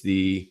is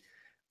is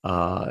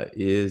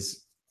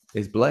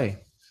Blay.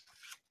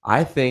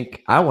 I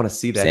think I want to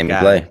see that guy.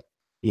 Blay.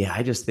 Yeah,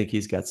 I just think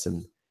he's got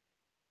some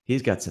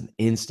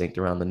instinct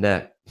around the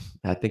net.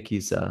 I think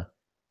he's a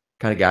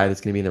kind of guy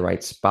that's going to be in the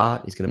right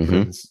spot. He's going to put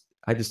in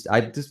I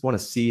just want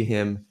to see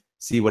him,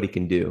 see what he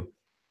can do.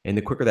 And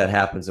the quicker that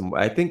happens, and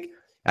I think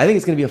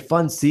it's going to be a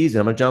fun season.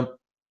 I'm going to jump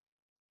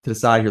to the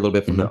side here a little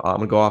bit I'm going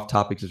to go off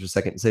topic just for a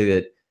second and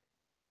say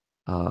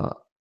that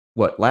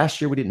last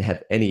year we didn't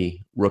have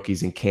any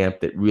rookies in camp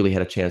that really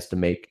had a chance to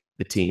make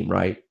the team,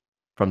 right?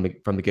 From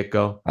the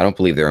get-go. I don't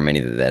believe there were many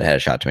that had a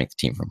shot to make the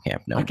team from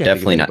camp. No,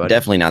 definitely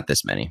not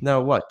this many.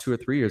 No, 2 or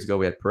 3 years ago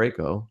we had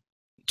Parayko.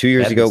 2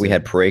 years ago we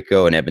had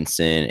Parayko and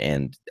Edmondson,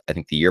 and I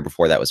think the year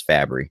before that was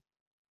Fabbri.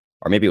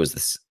 Or maybe it was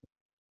this.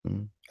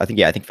 I think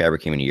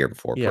Fabbri came in a year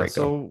before Parayko.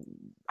 So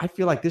I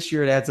feel like this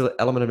year it adds an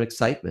element of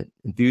excitement,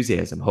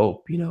 enthusiasm,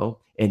 hope,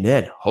 And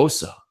then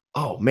Hossa.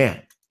 Oh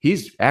man,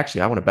 he's actually,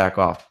 I want to back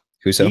off.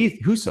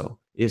 Husso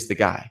is the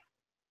guy.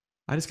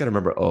 I just got to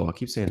remember. Oh, I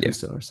keep saying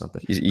Husso or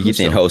something. You keep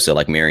saying Hossa,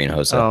 like Marian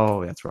Hossa.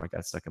 Oh, that's where I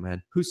got stuck in my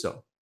head.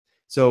 Husso.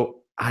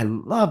 So I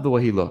love the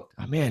way he looked.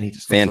 Oh, man, he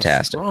just looked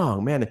fantastic. So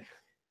strong, man.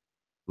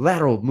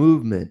 Lateral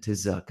movement,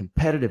 his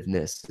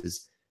competitiveness,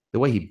 the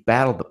way he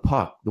battled the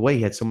puck, the way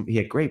he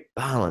had great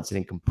balance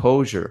and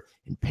composure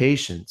and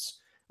patience.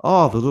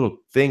 All the little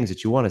things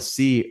that you want to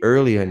see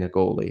early in a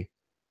goalie.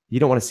 You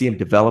don't want to see him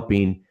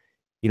developing,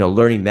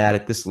 learning that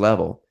at this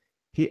level.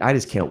 I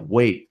just can't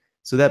wait.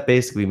 So that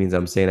basically means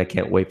I'm saying I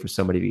can't wait for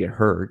somebody to get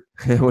hurt,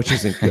 which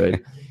isn't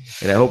good.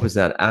 And I hope it's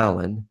not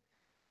Allen.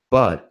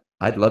 But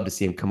I'd love to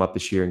see him come up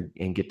this year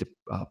and get to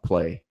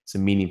play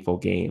some meaningful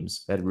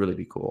games. That'd really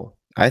be cool.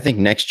 I think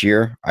next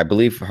year, I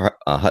believe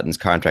Hutton's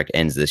contract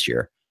ends this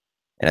year.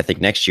 And I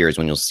think next year is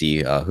when you'll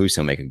see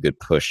Huso make a good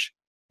push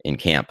in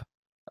camp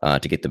to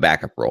get the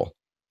backup role.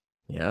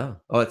 Yeah.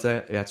 Oh,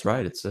 that's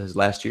right. It's his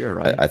last year,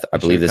 right? I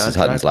believe this is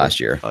Hutton's last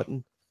year.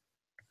 Hutton.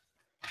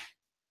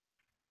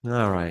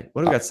 All right.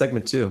 What do we got?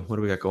 Segment 2. What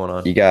do we got going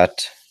on? You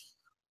got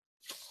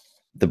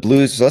the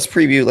Blues. So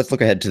let's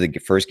look ahead to the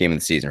first game of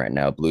the season right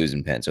now, Blues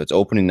and Penn. So it's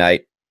opening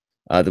night.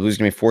 The Blues are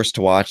going to be forced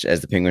to watch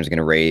as the Penguins are going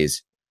to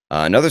raise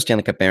another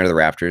Stanley Cup banner to the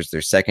Raptors,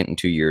 their second in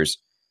 2 years,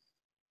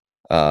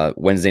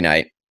 Wednesday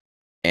night.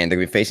 And they're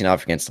going to be facing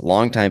off against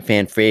longtime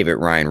fan favorite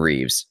Ryan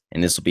Reeves.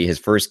 And this will be his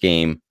first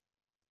game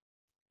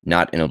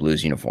not in a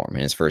Blues uniform,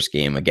 and his first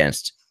game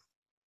against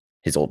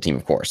his old team,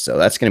 of course. So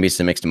that's going to be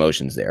some mixed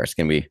emotions there. It's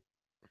going to be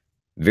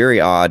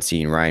very odd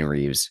seeing Ryan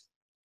Reeves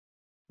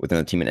with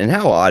another team. And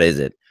how odd is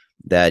it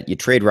that you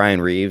trade Ryan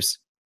Reeves,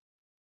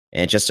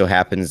 and it just so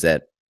happens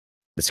that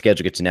the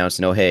schedule gets announced,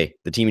 and oh, hey,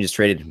 the team you just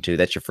traded him to,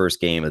 that's your first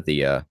game of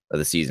the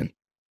season.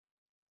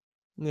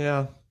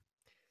 Yeah.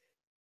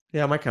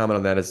 Yeah, my comment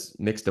on that is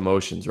mixed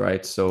emotions,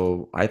 right?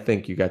 So I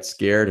think you got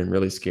scared and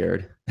really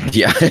scared.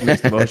 Yeah.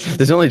 Mixed emotions.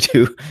 There's only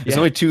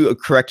two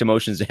correct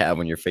emotions to have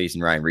when you're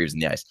facing Ryan Reeves in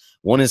the ice.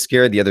 One is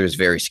scared, the other is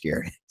very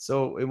scared.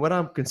 So what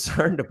I'm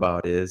concerned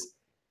about is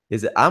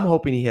that I'm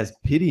hoping he has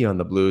pity on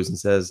the Blues and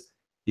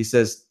he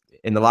says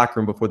in the locker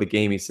room before the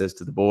game, he says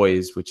to the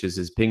boys, which is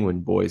his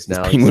Penguin boys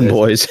now.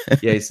 Boys.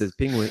 Yeah, he says,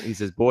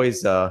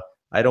 boys, I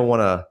don't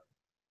want to,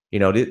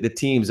 the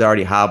team's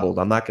already hobbled.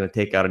 I'm not going to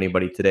take out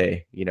anybody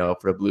today,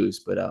 for the Blues,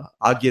 but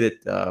I'll get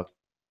it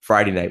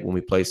Friday night when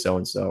we play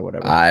so-and-so or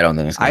whatever. I don't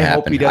think it's going to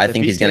happen. I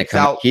think he's going to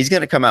come out. He's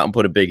going to come out and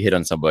put a big hit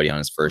on somebody on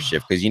his first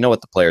shift, because you know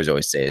what the players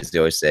always say is they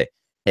always say,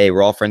 hey,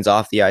 we're all friends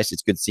off the ice.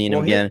 It's good seeing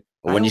him again.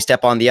 But when you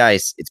step on the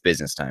ice, it's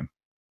business time.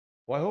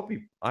 Well,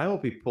 I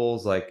hope he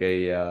pulls like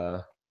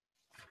a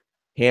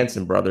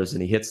Hanson brothers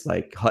and he hits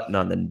like Hutton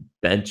on the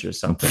bench or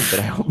something. But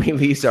I hope he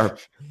leaves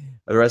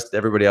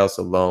everybody else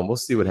alone. We'll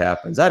see what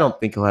happens. I don't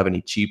think he'll have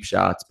any cheap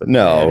shots, but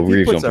no,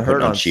 Reeves won't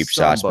put on cheap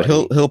shots. But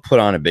he'll put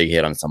on a big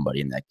hit on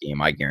somebody in that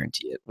game. I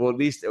guarantee it. Well, at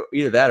least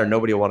either that or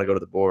nobody will want to go to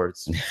the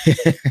boards.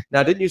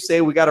 Now, didn't you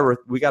say we got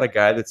a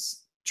guy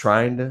that's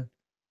trying to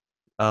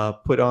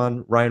put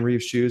on Ryan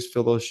Reeves' shoes,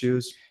 fill those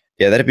shoes?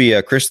 Yeah, that'd be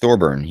Chris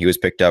Thorburn. He was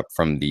picked up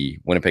from the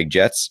Winnipeg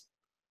Jets.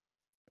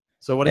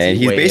 So what is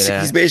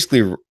he's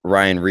basically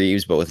Ryan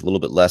Reeves, but with a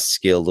little bit less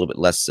skill, a little bit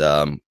less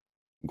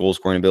goal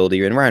scoring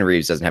ability. And Ryan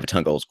Reeves doesn't have a ton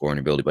of goal scoring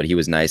ability, but he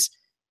was nice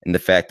in the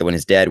fact that when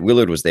his dad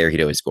Willard was there,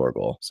 he'd always score a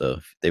goal. So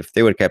if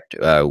they would have kept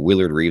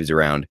Willard Reeves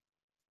around,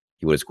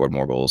 he would have scored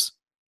more goals.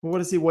 Well, what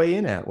does he weigh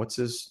in at?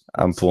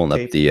 I'm pulling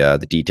up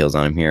the details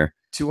on him here.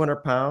 200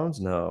 pounds?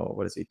 No,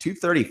 what is he?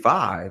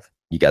 235.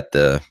 You got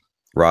the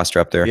roster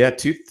up there. Yeah,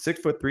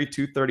 6'3",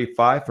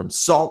 235 from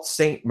Sault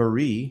Ste.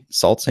 Marie.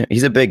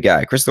 He's a big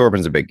guy. Chris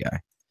Thorburn's a big guy.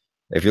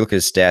 If you look at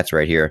his stats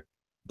right here,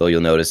 though, you'll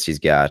notice he's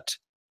got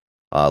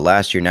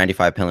last year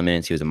 95 penalty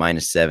minutes. He was a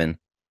 -7,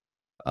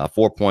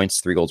 4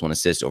 points, 3 goals, 1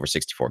 assist over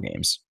 64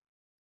 games.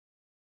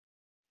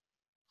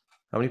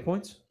 How many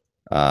points?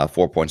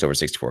 4 points over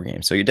 64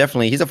 games. So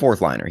he's a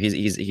fourth liner.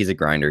 He's a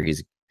grinder.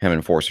 He's him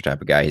enforcer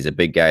type of guy. He's a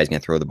big guy. He's gonna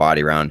throw the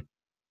body around,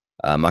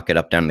 muck it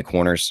up down in the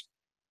corners.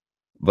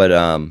 But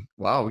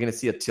wow, we're gonna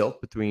see a tilt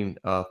between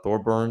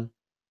Thorburn.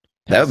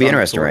 That would be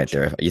interesting right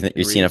there. You think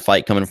you're seeing a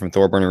fight coming from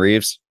Thorburn and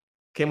Reeves?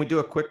 Can we do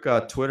a quick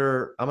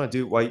Twitter? I'm gonna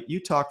do while you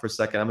talk for a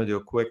second. I'm gonna do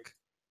a quick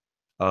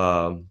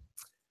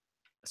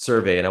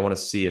survey, and I want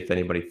to see if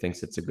anybody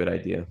thinks it's a good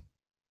idea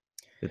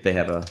that they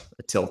have a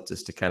tilt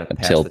just to kind of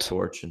pass the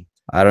torch. And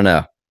I don't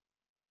know.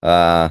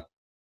 I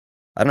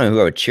don't know who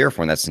I would cheer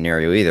for in that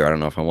scenario either. I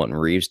don't know if I'm wanting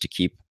Reeves to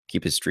keep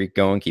his streak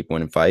going, keep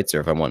winning fights, or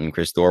if I'm wanting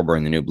Chris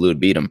Thorburn, the new Blue, to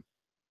beat him.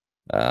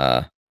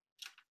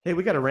 Hey,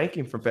 we got a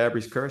ranking from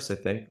Fabbri's Curse, I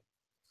think.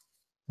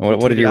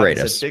 What did you rate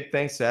us? Big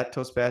thanks to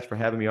Toast Batch for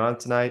having me on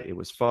tonight. It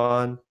was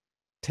fun.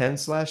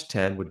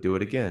 10/10 would do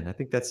it again. I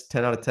think that's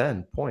 10 out of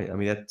 10 point. I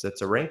mean,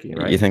 that's a ranking,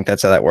 right? You think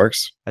that's how that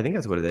works? I think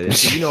that's what it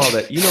is. So you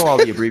know all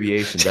the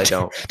abbreviations. I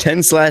don't.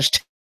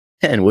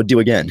 10/10 would do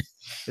again.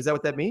 Is that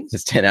what that means?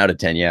 It's 10 out of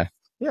 10, yeah.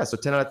 Yeah, so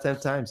 10 out of 10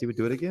 times he would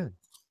do it again.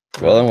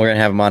 Well, then we're gonna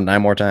have him on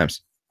 9 more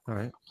times. All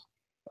right.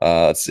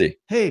 Let's see.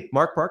 Hey,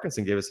 Mark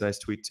Parkinson gave us a nice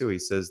tweet too. He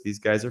says these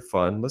guys are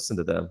fun. Listen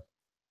to them.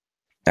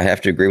 I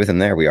have to agree with him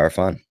there. We are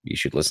fun. You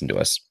should listen to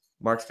us.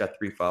 Mark's got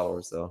 3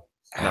 followers though.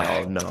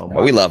 No.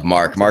 We love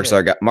Mark. Mark's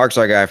our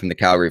guy from the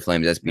Calgary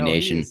Flames SB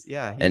Nation.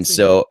 And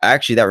so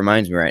actually that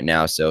reminds me right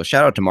now. So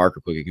shout out to Mark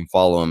real quick. You can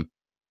follow him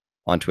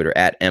on Twitter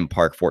at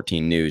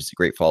mpark14news.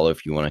 Great follow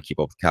if you want to keep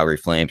up with Calgary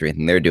Flames or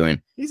anything they're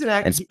doing. He's an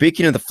actor. And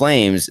speaking of the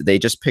Flames, they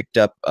just picked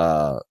up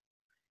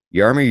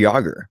Jaromir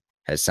Jagr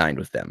has signed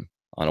with them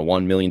on a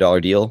 $1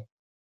 million deal.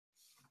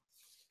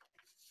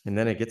 And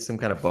then it gets some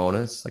kind of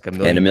bonus, like $1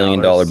 million. And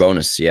 $1 million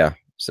bonus, yeah.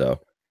 So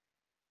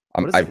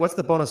what's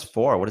the bonus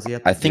for? What does he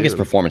have to I think do? It's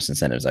performance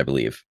incentives, I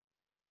believe.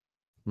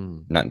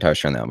 Not entirely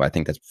sure on that, but I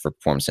think that's for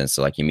performance incentives.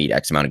 So like you meet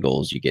X amount of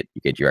goals, you get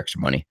your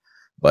extra money.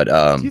 But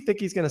do you think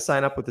he's going to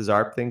sign up with his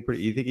ARP thing?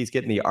 You think he's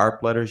getting the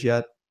ARP letters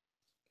yet?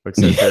 Where it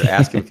says they're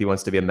asking if he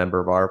wants to be a member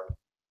of ARP.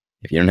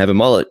 If you don't have a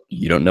mullet,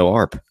 you don't know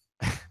ARP.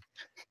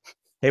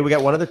 Hey, we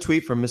got one other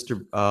tweet from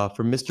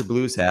Mr.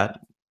 Blues Hat,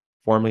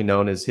 formerly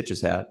known as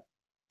Hitch's Hat.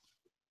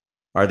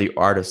 Are the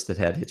artist that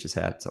had Hitch's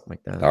Hat, something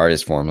like that. The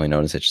artist formerly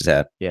known as Hitch's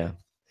Hat. Yeah.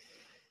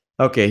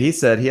 Okay, he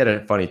said he had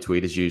a funny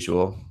tweet as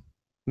usual.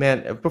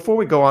 Man, before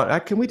we go on,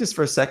 can we just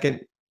for a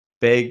second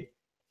beg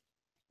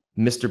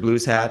Mr.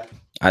 Blues Hat?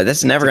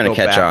 That's never going to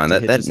catch on.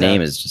 That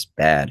name is just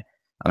bad.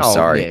 I'm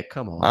sorry. Yeah,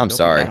 come on. I'm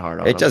sorry.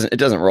 It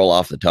doesn't roll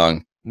off the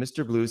tongue.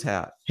 Mr. Blues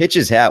Hat.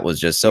 Hitch's Hat was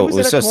just so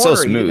smooth.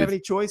 He didn't have any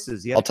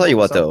choices. I'll tell you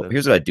what though.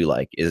 Here's what I do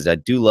like is I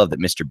do love that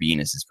Mr. Bean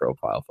is his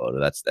profile photo.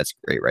 That's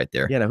great right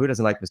there. Yeah, no, who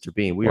doesn't like Mr.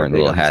 Bean? We wearing a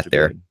little hat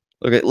there.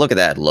 Look at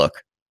that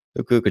look.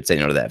 Who could say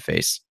no to that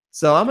face?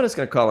 So I'm just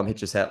gonna call him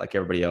Hitch's Hat like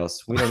everybody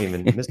else. We don't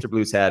even Mr.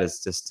 Blues Hat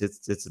is just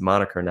it's a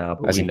moniker now.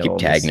 But we know keep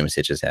tagging him as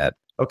Hitch's Hat.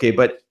 Okay,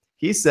 but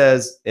he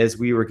says as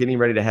we were getting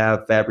ready to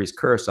have Fabbri's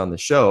curse on the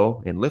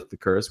show and lift the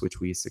curse, which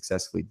we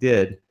successfully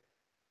did,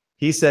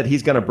 he said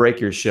he's gonna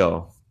break your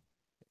show.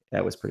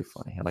 That was pretty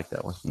funny. I like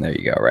that one. There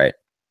you go. Right.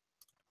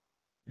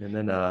 And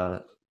then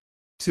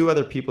 2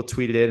 other people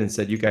tweeted in and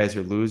said, "You guys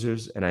are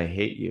losers, and I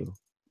hate you."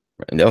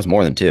 And that was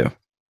more than 2.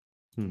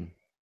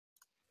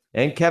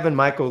 And Kevin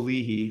Michael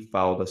Leahy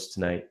followed us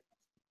tonight.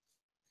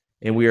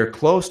 And we are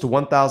close to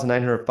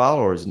 1,900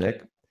 followers,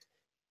 Nick.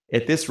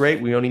 At this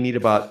rate, we only need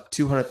about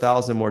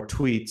 200,000 more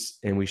tweets,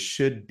 and we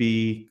should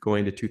be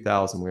going to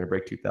 2,000. We're going to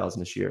break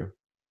 2,000 this year.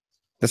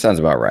 That sounds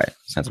about right.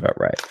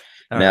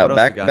 Now,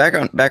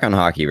 back on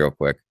hockey real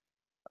quick.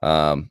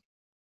 How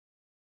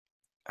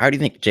do you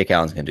think Jake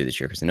Allen's going to do this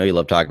year? Because I know you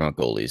love talking about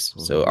goalies.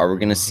 So are we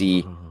going to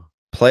see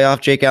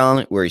playoff Jake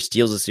Allen where he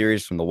steals a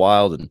series from the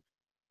Wild and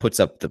puts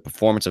up the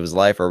performance of his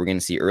life? Or are we going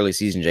to see early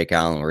season Jake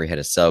Allen where he had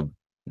a sub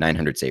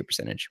 900 save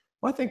percentage?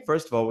 Well, I think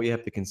first of all, what you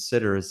have to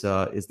consider is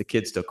the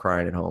kid still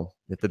crying at home?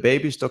 If the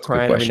baby's still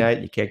crying every night,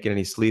 and you can't get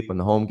any sleep on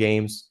the home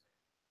games,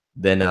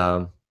 then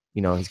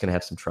he's going to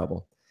have some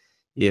trouble.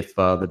 If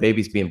the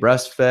baby's being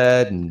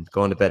breastfed and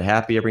going to bed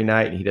happy every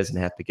night, and he doesn't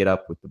have to get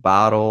up with the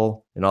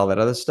bottle and all that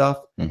other stuff,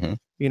 then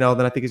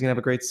I think he's going to have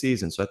a great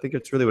season. So I think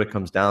it's really what it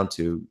comes down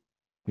to,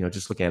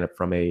 just looking at it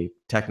from a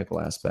technical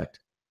aspect.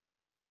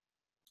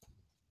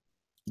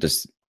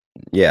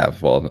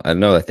 Well, I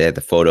know that they had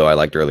the photo I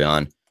liked early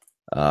on.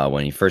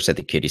 When he first had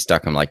the kid, he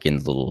stuck him like in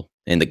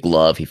the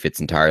glove. He fits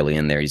entirely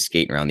in there. He's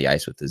skating around the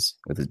ice with his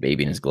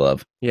baby in his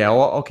glove. Yeah.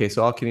 Well, okay.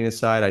 So all kidding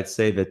aside, I'd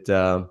say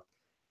that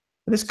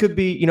this could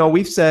be,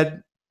 we've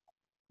said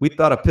we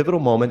thought a pivotal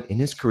moment in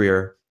his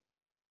career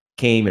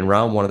came in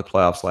round 1 of the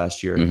playoffs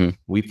last year.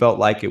 We felt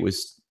like it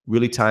was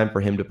really time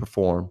for him to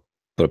perform.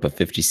 Put up a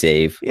 50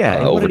 save. Yeah.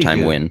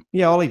 Overtime win.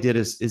 Yeah. All he did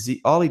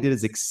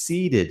is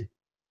exceeded.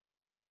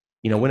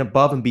 Went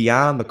above and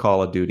beyond the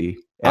Call of Duty.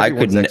 I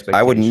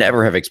would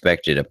never have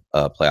expected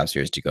a playoff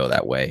series to go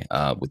that way.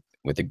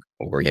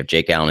 Where you have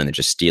Jake Allen and they're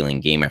just stealing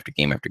game after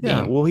game after game.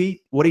 Yeah, well,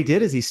 what he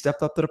did is he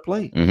stepped up to the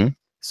plate.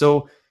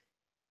 So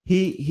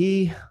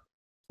he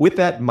with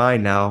that in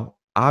mind now,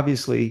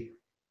 obviously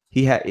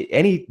he had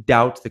any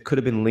doubts that could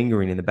have been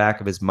lingering in the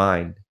back of his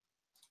mind.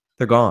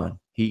 They're gone.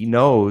 He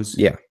knows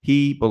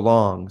he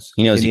belongs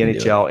in the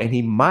NHL, and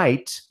he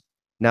might.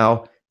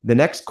 Now, the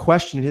next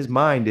question in his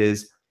mind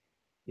is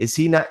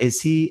he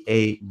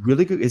a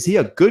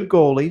good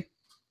goalie,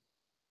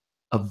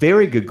 a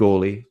very good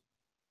goalie,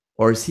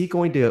 or is he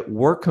going to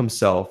work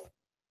himself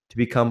to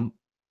become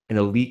an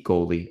elite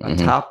goalie, a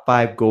top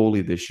 5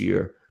 goalie this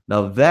year?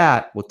 Now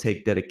that will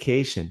take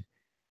dedication,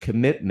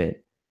 commitment,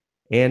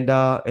 and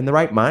the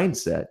right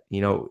mindset.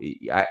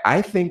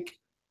 I think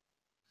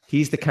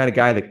he's the kind of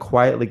guy that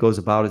quietly goes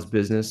about his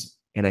business,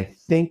 and I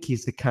think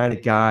he's the kind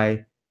of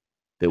guy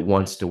that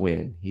wants to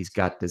win. He's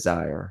got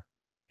desire.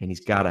 And he's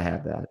got to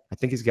have that. I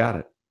think he's got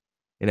it.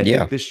 And I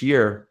think this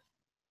year,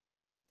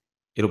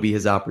 it'll be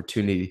his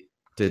opportunity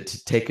to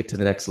take it to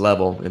the next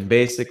level and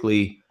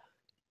basically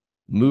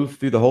move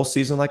through the whole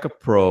season like a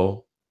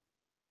pro,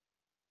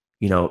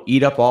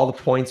 eat up all the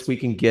points we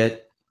can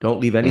get. Don't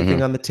leave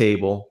anything on the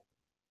table.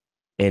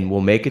 And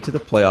we'll make it to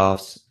the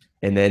playoffs.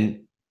 And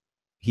then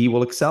he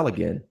will excel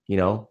again,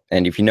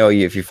 And if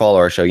you follow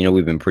our show,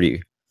 we've been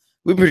pretty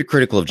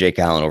critical of Jake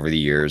Allen over the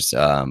years.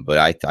 But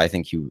I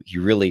think he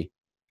really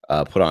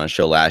put on a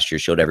show last year,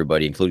 showed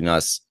everybody, including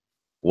us,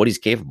 what he's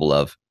capable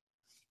of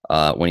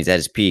when he's at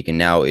his peak. And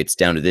now it's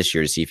down to this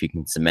year to see if he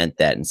can cement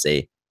that and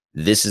say,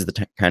 this is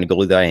the kind of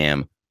goalie that I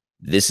am.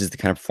 This is the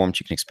kind of performance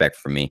you can expect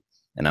from me.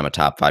 And I'm a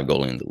top 5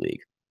 goalie in the league.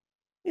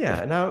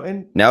 Yeah.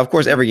 Now, of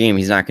course, every game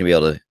he's not going to be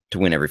able to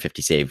win every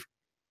 50 save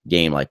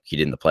game like he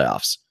did in the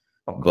playoffs.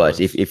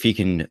 But if he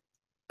can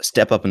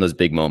step up in those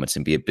big moments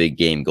and be a big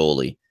game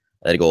goalie,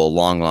 that'll go a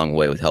long, long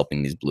way with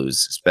helping these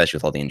Blues, especially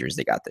with all the injuries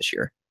they got this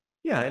year.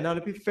 Yeah, and now to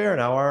be fair,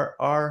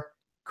 our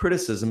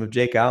criticism of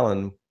Jake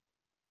Allen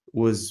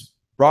was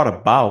brought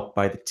about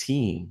by the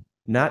team,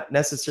 not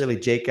necessarily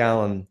Jake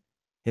Allen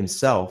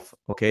himself,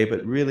 okay,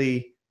 but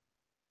really.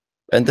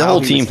 And the whole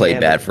team played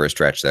bad for a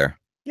stretch there.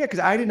 Yeah, because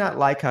I did not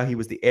like how he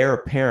was the heir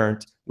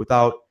apparent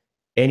without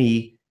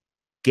any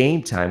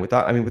game time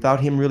without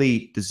him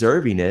really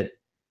deserving it.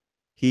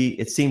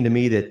 It seemed to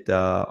me that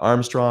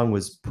Armstrong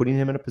was putting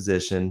him in a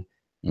position,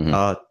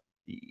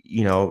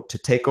 to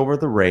take over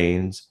the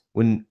reins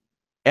when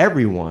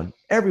everyone,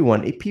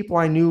 people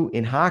I knew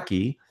in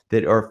hockey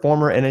that are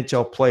former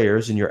NHL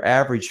players and your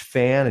average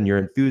fan and your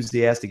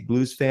enthusiastic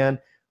Blues fan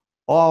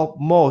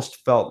almost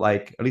felt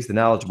like, at least the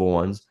knowledgeable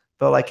ones,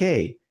 felt like,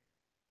 hey,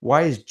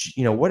 why is,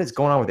 what is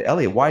going on with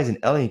Elliott? Why isn't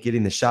Elliott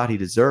getting the shot he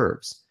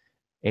deserves?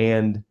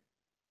 And,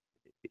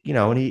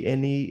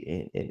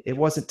 it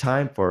wasn't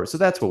time for it. So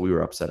that's what we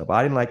were upset about.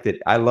 I didn't like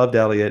that. I loved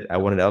Elliott. I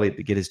wanted Elliott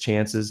to get his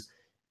chances.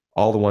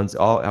 I wanted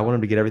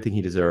him to get everything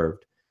he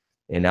deserved.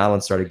 And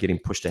Allen started getting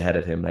pushed ahead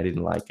of him, and I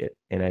didn't like it.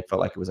 And I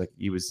felt like it was like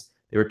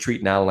they were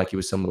treating Allen like he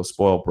was some little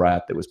spoiled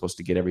brat that was supposed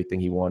to get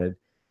everything he wanted.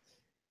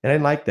 And I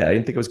didn't like that. I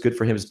didn't think it was good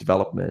for his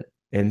development.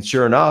 And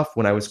sure enough,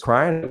 when I was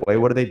crying away,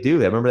 what did they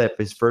do? I remember that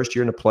his first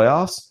year in the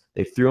playoffs,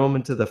 they threw him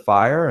into the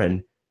fire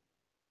and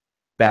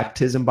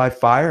baptism by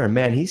fire. And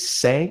man, he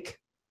sank.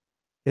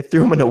 They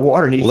threw him in the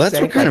water, and he that's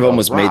sank what kind like of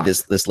almost rock. made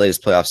this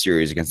latest playoff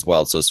series against the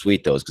Wild so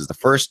sweet, though, because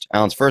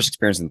Allen's first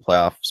experience in the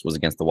playoffs was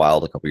against the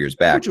Wild a couple years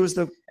back, which was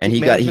and he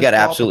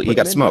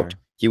got smoked.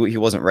 He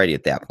wasn't ready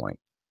at that point,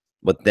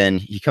 but then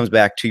he comes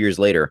back 2 years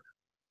later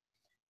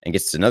and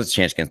gets another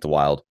chance against the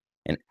Wild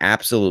and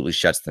absolutely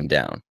shuts them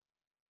down.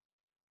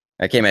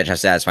 I can't imagine how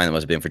satisfying that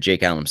must have been for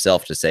Jake Allen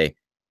himself to say,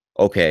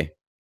 "Okay,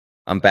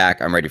 I'm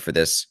back. I'm ready for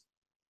this,"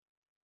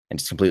 and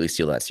just completely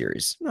steal that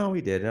series. No,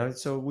 we did.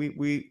 So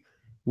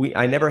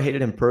I never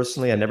hated him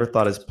personally. I never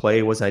thought his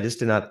play was. I just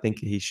did not think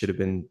he should have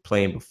been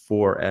playing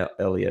before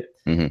Elliott.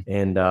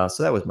 And so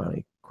that was my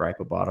only gripe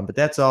about him. But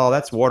that's all.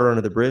 That's water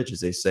under the bridge, as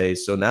they say.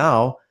 So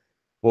now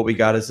what we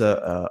got is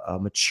a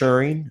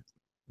mature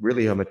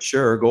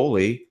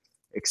goalie,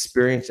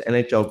 experienced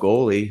NHL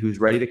goalie who's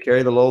ready to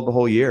carry the load the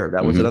whole year.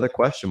 That was another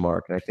question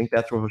mark. And I think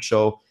that's what he'll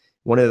show.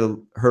 One of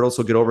the hurdles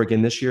he'll get over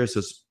again this year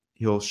is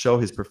he'll show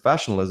his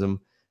professionalism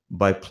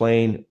by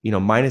playing,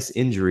 minus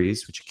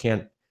injuries, which you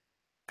can't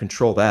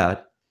control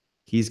that.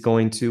 He's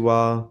going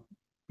to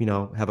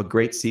have a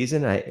great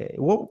season.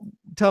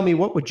 Tell me,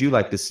 what would you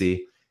like to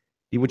see?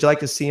 Would you like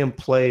to see him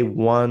play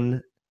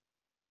one?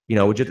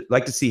 Would you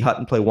like to see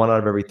Hutton play 1 out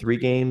of every 3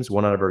 games,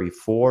 1 out of every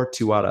 4,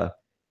 2 out of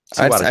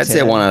 10? I'd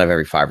say 1 out of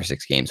every 5 or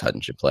 6 games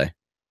Hutton should play.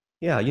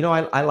 Yeah,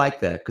 I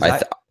like that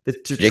because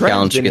Jake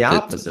Allen should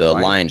get the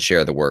lion's share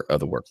of the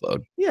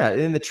workload. Yeah,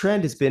 and the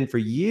trend has been for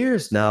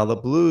years now. The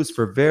Blues,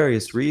 for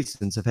various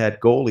reasons, have had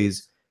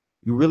goalies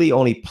you really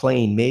only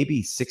playing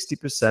maybe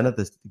 60% of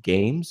the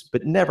games,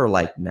 but never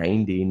like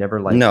 90, never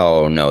like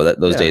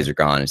those days are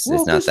gone. It's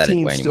not that way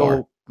anymore.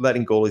 Still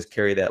letting goalies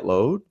carry that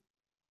load.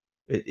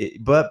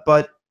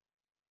 But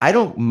I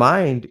don't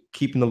mind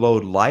keeping the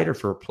load lighter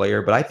for a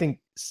player, but I think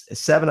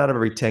 7 out of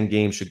every 10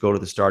 games should go to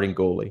the starting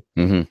goalie.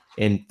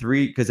 And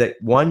 3, because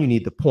at 1, you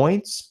need the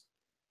points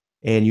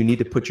and you need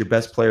to put your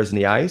best players in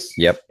the ice.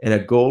 Yep. And a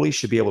goalie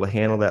should be able to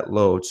handle that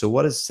load. So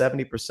what is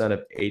 70%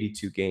 of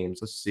 82 games?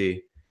 Let's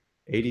see.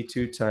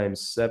 82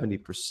 times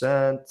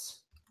 70%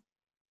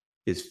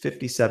 is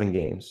 57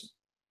 games.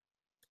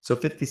 So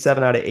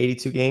 57 out of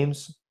 82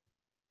 games,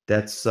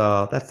 that's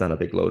not a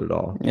big load at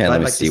all. Yeah,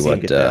 let me see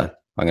what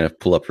I'm going to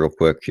pull up real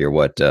quick here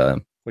what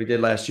he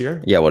did last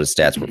year. Yeah, what his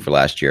stats were for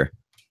last year.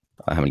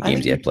 How many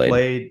games he had played.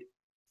 Played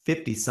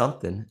 50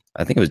 something.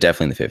 I think it was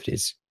definitely in the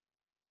 50s.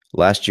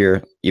 Last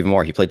year, even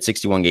more. He played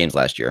 61 games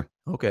last year.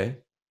 Okay.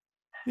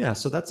 Yeah,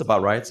 so that's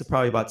about right. It's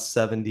probably about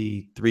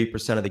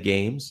 73% of the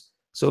games.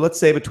 So let's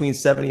say between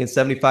 70 and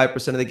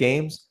 75% of the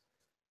games.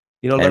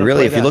 And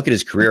really, if you look at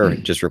his career,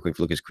 just real quick,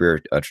 look at his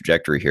career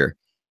trajectory here.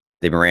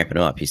 They've been ramping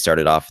up. He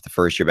started off the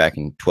first year back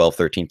in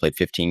 12-13, played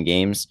 15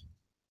 games,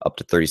 up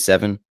to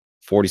 37,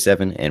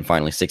 47, and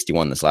finally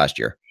 61 this last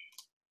year.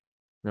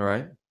 All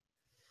right.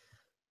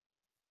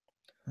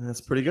 That's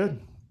pretty good.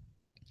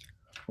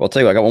 Well, I'll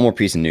tell you what, I got one more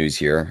piece of news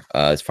here.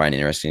 It's fine,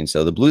 interesting.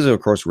 So the Blues are,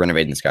 of course,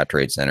 renovating the Scott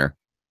Trade Center.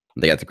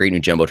 They got the great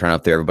new Jumbotron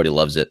up there. Everybody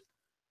loves it.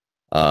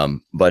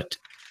 But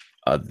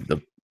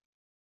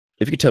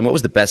if you could tell me, what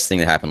was the best thing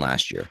that happened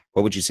last year?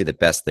 What would you say the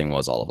best thing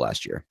was all of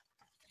last year?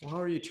 Well, how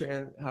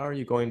are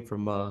you going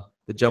from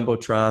the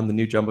Jumbotron, the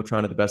new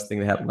Jumbotron, to the best thing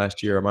that happened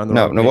last year?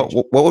 No.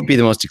 What would be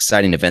the most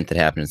exciting event that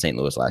happened in St.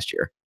 Louis last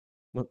year?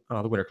 The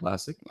Winter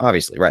Classic.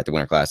 Obviously, right, the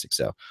Winter Classic.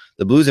 So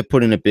the Blues have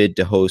put in a bid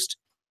to host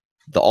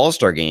the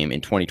All-Star Game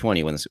in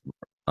 2020 when this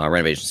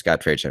renovation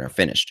Scott Trade Center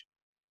finished.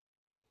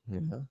 Yeah.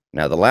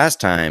 Now, the last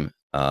time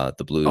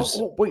the Blues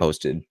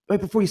hosted.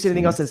 Wait, before you say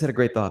anything else, I just had a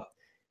great thought.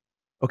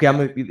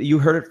 Okay, you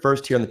heard it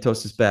first here on the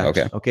Toast is Back.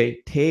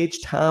 Okay.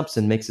 Tage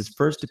Thompson makes his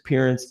first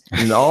appearance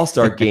in the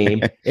All-Star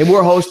Game, and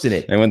we're hosting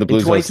it. And when the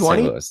Blues host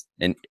St. Louis,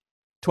 and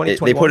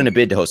they put in a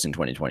bid to host in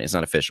 2020. It's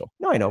not official.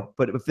 No, I know,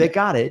 but if they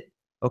got it,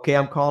 okay,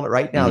 I'm calling it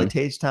right now. That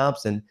Tage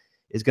Thompson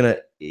is gonna,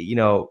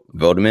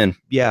 vote him in.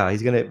 Yeah,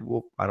 he's gonna.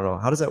 Well, I don't know.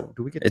 How does that?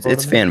 Do we get?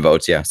 It's fan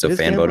votes, yeah. So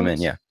fan vote him in,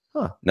 yeah.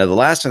 Huh. Now the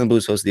last time the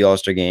Blues hosted the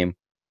All-Star Game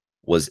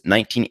was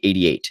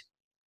 1988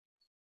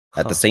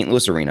 at the St.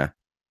 Louis Arena.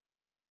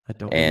 I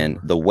don't And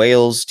remember. the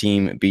Wales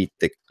team beat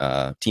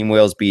Team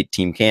Wales beat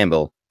Team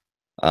Campbell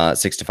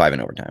 6-5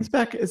 in overtime. Is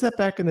that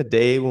back in the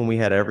day when we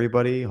had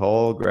everybody,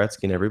 Hall,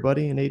 Gretzky, and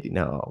everybody in 80?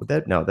 No,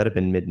 that'd have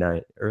been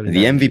midnight, early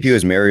The 90s. MVP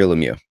was Mario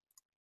Lemieux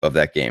of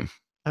that game.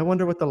 I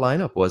wonder what the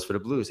lineup was for the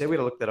Blues. Hey, we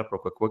gotta look that up real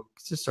quick.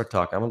 Let's just start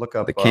talking. I'm gonna look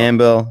up The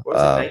Campbell. what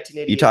was it,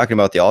 1988? You talking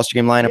about the All-Star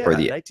game lineup or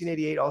the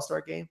 1988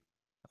 All-Star game?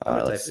 I'm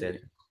gonna type it in.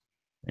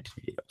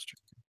 1988 All-Star.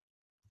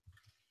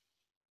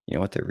 You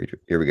know what?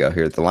 Here we go.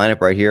 Here's the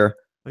lineup right here.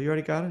 Oh, you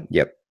already got it?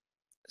 Yep.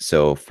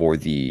 So for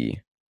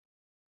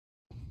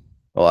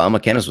Al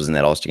McKenna was in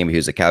that All-Star game, but he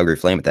was a Calgary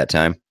Flame at that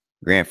time.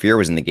 Grant Fuhr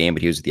was in the game,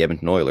 but he was with the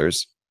Edmonton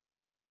Oilers.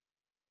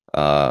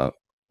 Rob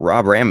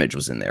Ramage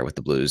was in there with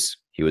the Blues.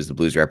 He was the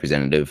Blues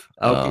representative.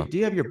 Okay. Do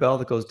you have your bell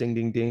that goes ding,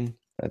 ding, ding?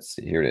 Let's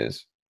see. Here it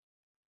is.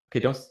 Okay,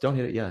 don't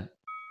hit it yet.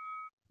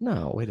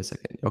 No, wait a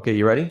second. Okay,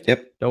 you ready?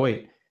 Yep. No,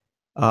 wait.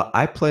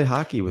 I played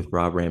hockey with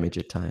Rob Ramage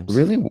at times.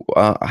 Really?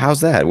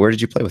 How's that? Where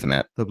did you play with him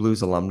at? The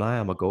Blues alumni.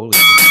 I'm a goalie.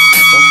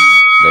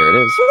 There it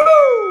is.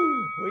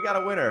 Woo! We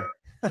got a winner.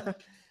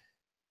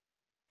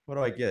 What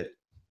do I get?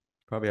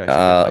 Probably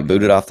I should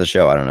booted off the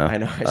show. I don't know. I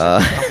know. I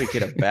should probably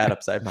get a bat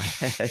upside my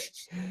head.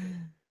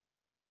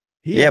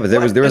 Yeah, but there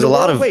was a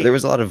lot of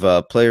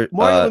players.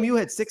 Mario Lemieux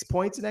had 6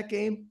 points in that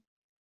game.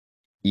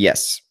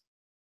 Yes.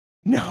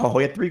 No,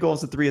 he had 3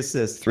 goals and 3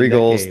 assists. 3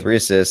 goals, 3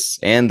 assists,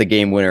 and the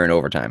game winner in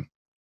overtime.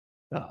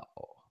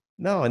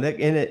 No, and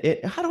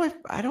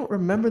I don't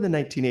remember the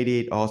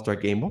 1988 All-Star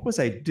game. What was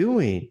I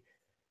doing?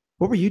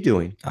 What were you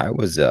doing? I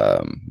was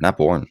not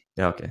born.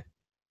 Okay.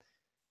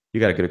 You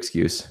got a good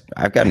excuse.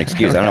 I've got an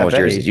excuse. I don't know what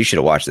yours is. You should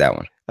have watched that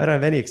one. I don't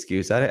have any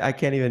excuse. I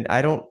can't even.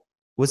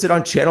 Was it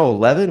on channel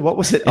 11? What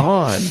was it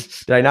on?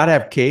 Did I not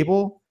have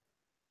cable?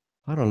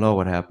 I don't know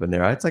what happened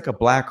there. It's like a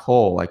black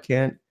hole. I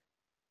can't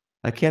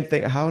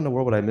think. How in the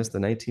world would I miss the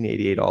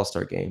 1988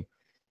 All-Star game?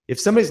 If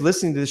somebody's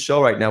listening to this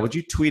show right now, would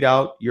you tweet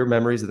out your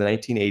memories of the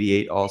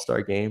 1988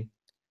 All-Star game,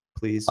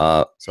 please?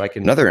 So I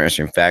can. Another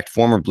interesting fact: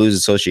 former Blues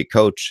associate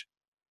coach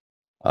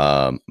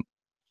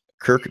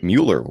Kirk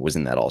Mueller was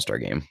in that All-Star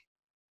game.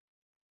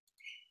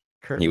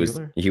 He was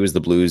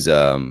the Blues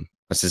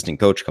assistant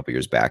coach a couple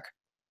years back.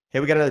 Hey,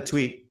 we got another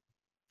tweet.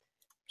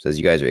 Says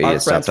you guys are Our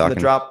idiots. Stop friends from talking.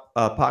 the Drop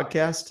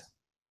podcast.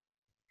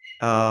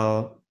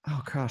 Oh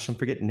gosh, I'm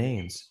forgetting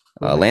names.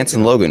 Lance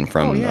and Logan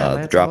from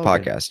the Drop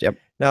Logan. podcast. Yep.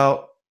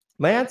 Now,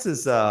 Lance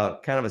is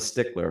kind of a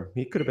stickler.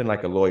 He could have been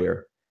like a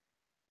lawyer.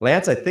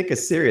 Lance, I think,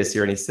 is serious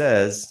here, and he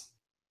says,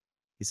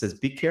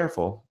 "Be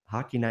careful.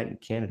 Hockey Night in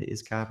Canada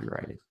is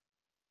copyrighted."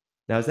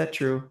 Now, is that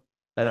true?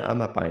 I'm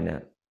not buying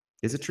that.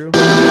 Is it true?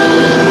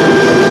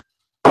 I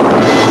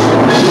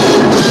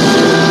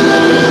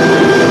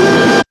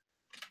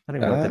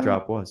don't even know what the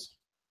drop was.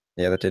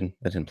 Yeah, that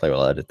didn't play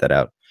well. I'll edit that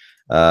out.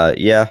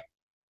 Yeah.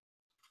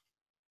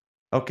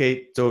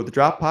 Okay, so the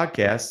Drop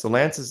podcast. So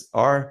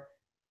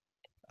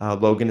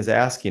Logan is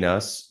asking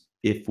us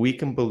if we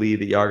can believe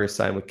that Yager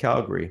signed with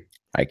Calgary.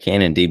 I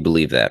can indeed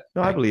believe that.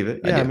 No, I believe it.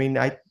 Yeah, I mean,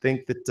 I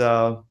think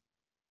that.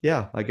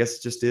 Yeah, I guess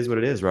it just is what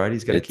it is, right?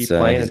 He's going to keep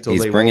playing until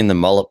he's bringing the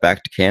mullet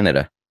back to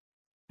Canada.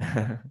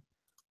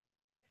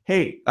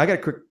 Hey, I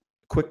got a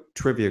quick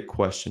trivia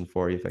question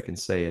for you, if I can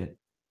say it.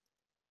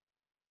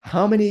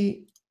 How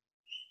many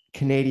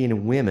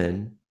Canadian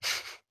women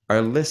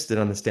are listed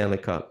on the Stanley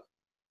Cup?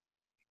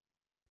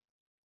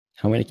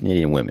 How many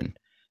Canadian women?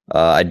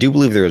 I do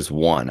believe there is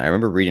one. I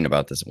remember reading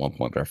about this at one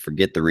point, but I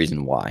forget the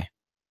reason why.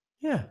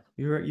 Yeah,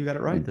 you got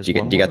it right. Do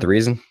you got the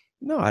reason?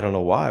 No, I don't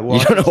know why. Well,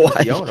 you don't know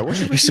why. The owner.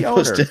 She was the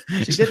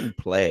owner. She didn't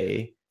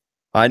play.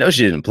 I know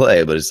she didn't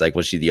play, but it's like,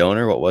 was she the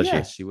owner? What was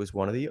she? She was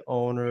one of the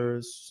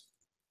owners.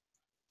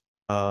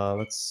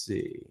 Let's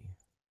see.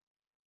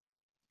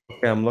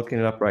 Okay, I'm looking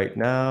it up right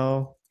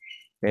now,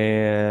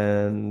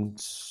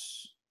 and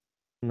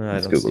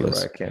I don't see where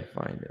I can't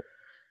find it.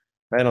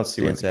 I don't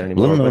see where it's at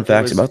anymore. Little known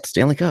facts about the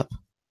Stanley Cup.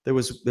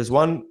 There's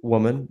one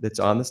woman that's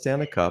on the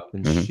Stanley Cup,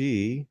 and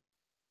she,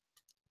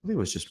 I believe it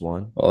was just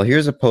one. Well,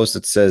 here's a post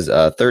that says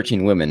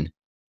 13 women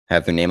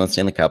have their name on the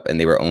Stanley Cup, and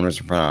they were owners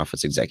and front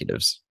office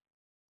executives.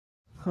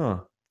 Huh?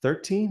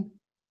 13?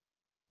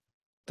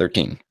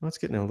 13. Well, it's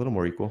getting a little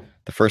more equal.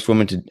 The first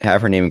woman to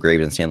have her name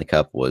engraved on the Stanley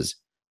Cup was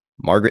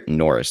Margaret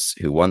Norris,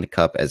 who won the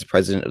Cup as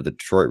president of the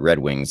Detroit Red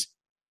Wings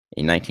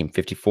in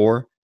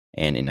 1954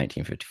 and in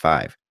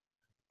 1955.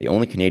 The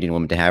only Canadian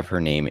woman to have her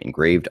name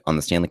engraved on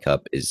the Stanley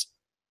Cup is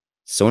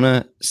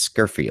Sona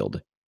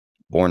Skerfield,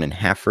 born in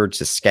Hafford,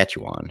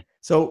 Saskatchewan.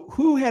 So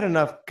who had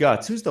enough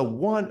guts? Who's the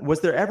one?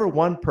 Was there ever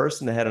one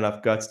person that had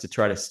enough guts to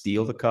try to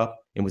steal the cup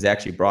and was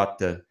actually brought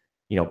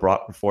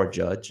before a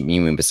judge? You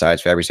mean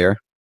besides Fabri's hair?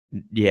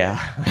 Yeah.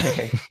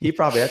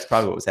 That's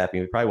probably what was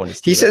happening. We probably wanted to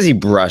steal He says he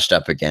brushed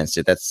up against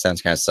it. That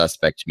sounds kind of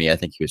suspect to me. I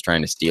think he was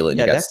trying to steal it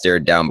and he got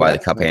stared down by the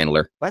cup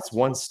handler. That's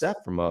one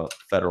step from a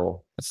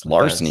federal. That's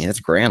larceny. That's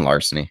grand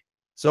larceny.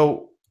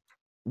 So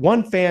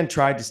one fan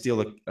tried to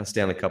steal a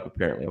Stanley Cup,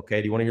 apparently.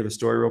 Okay. Do you want to hear the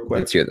story real quick?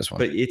 Let's hear this one.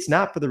 But it's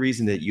not for the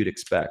reason that you'd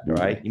expect. All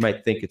right. You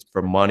might think it's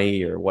for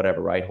money or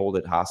whatever, right? Hold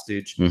it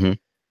hostage,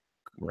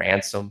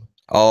 ransom.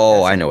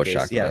 Oh, That's I know the what case.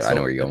 shot. Yeah, I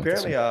know where you're going with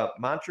this apparently, one.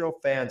 Montreal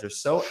fans are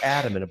so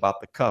adamant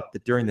about the cup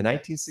that during the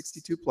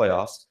 1962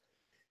 playoffs,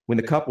 when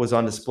the cup was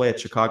on display at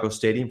Chicago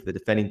Stadium for the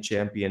defending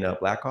champion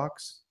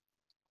Blackhawks,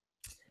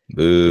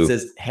 Boo. it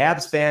says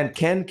Habs fan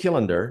Ken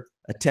Killander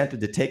attempted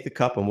to take the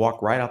cup and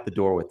walk right out the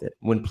door with it.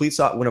 When a police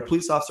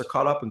officer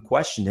caught up and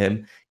questioned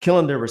him,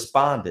 Killander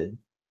responded.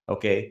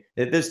 Okay,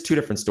 there's two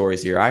different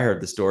stories here. I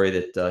heard the story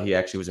that he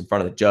actually was in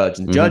front of the judge,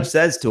 and the judge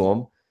says to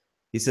him,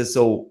 he says,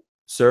 "So,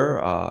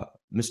 sir,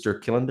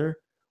 Mr. Killander,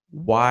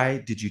 why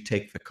did you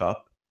take the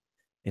cup?"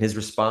 And his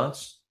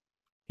response,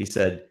 he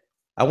said,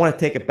 "I want to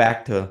take it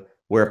back to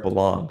where it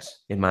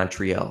belongs, in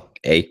Montreal."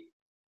 A.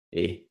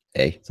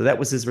 So that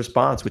was his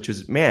response, which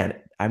was, man,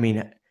 I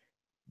mean,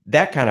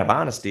 that kind of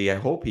honesty, I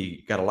hope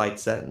he got a light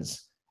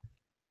sentence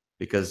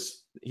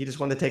because he just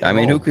wanted to take it I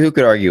mean, home. who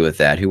could argue with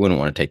that? Who wouldn't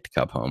want to take the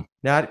cup home?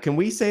 Now, can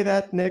we say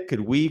that, Nick?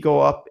 Could we go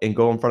up and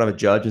go in front of a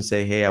judge and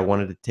say, hey, I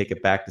wanted to take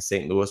it back to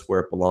St. Louis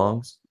where it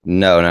belongs?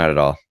 No, not at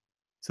all.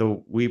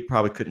 So we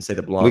probably couldn't say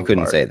the belong We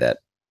couldn't part. say that.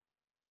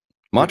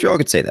 Montreal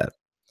could say that.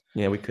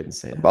 Yeah, we couldn't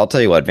say that. I'll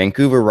tell you what,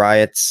 Vancouver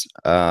riots,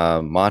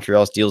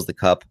 Montreal steals the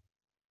cup.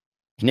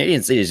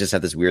 Canadian cities just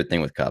have this weird thing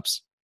with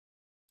cups.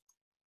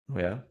 Oh,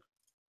 yeah.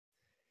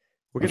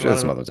 I'm sure there's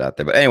some others out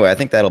there. But anyway, I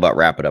think that'll about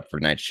wrap it up for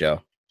tonight's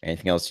show.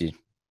 Anything else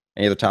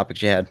any other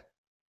topics you had?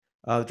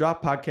 The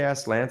Drop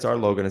Podcast, Lance R.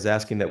 Logan is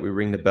asking that we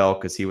ring the bell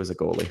because he was a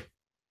goalie.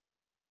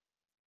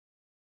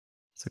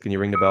 So can you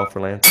ring the bell for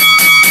Lance?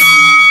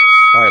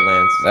 All right,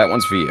 Lance. That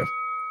one's for you.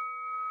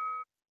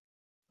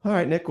 All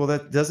right, Nick. Well,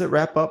 that does it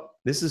wrap up.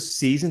 This is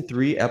season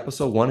 3,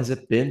 episode 1. Has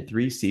it been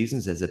 3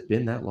 seasons? Has it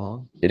been that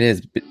long? It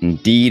has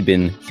indeed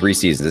been 3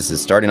 seasons. This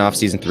is starting off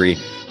season 3.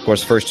 Of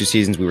course, the first 2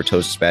 seasons we were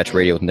Toast Dispatch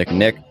Radio with Nick and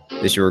Nick.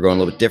 This year we're going a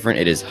little bit different.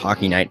 It is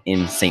Hockey Night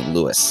in St.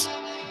 Louis.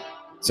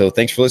 So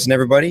thanks for listening,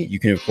 everybody. You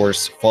can, of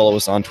course, follow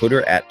us on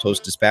Twitter at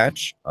Toast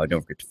Dispatch.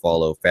 Don't forget to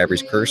follow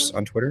Fabri's Curse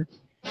on Twitter.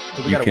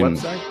 So we got a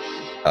website?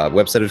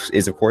 Website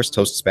is, of course,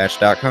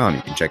 toastdispatch.com.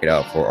 You can check it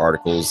out for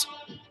articles,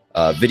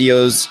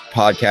 videos,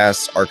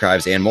 podcasts,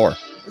 archives, and more.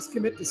 Let's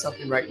commit to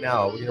something right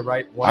now. We're going to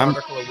write one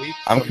article a week.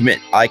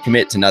 I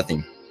commit to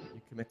nothing.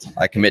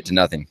 I commit to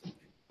nothing.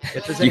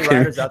 If there's any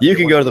writers out there, you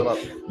can go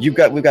to we've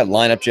got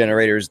lineup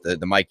generators, the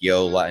Mike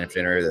Yo lineup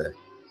generator, the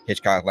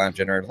Hitchcock lineup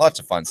generator, lots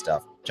of fun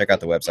stuff. Check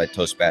out the website,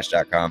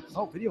 toastdispatch.com.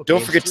 Oh, video Don't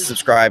games forget to too.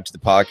 subscribe to the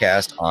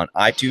podcast on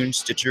iTunes,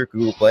 Stitcher,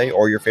 Google Play,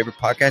 or your favorite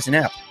podcasting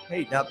app.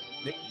 Hey, now,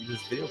 Nick,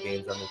 there's video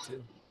games on there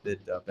too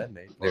that Ben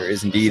made. There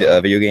is indeed a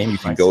video game you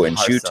can go and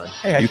shoot.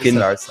 Hey, you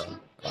can. Our son.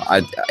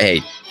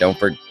 Hey, don't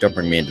bring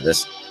me into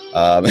this.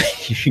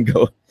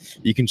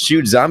 You can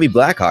shoot zombie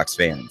Blackhawks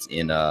fans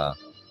in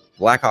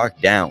Blackhawk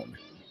Down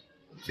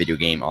video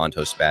game on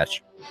Toast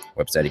Dispatch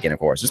website again. Of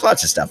course, there's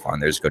lots of stuff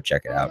on there. Just go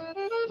check it out.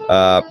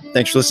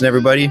 Thanks for listening,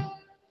 everybody.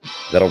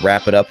 That'll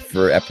wrap it up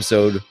for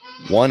episode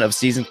 1 of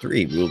season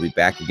 3. We will be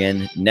back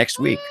again next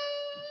week.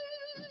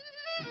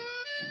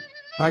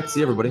 All right, see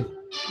you, everybody.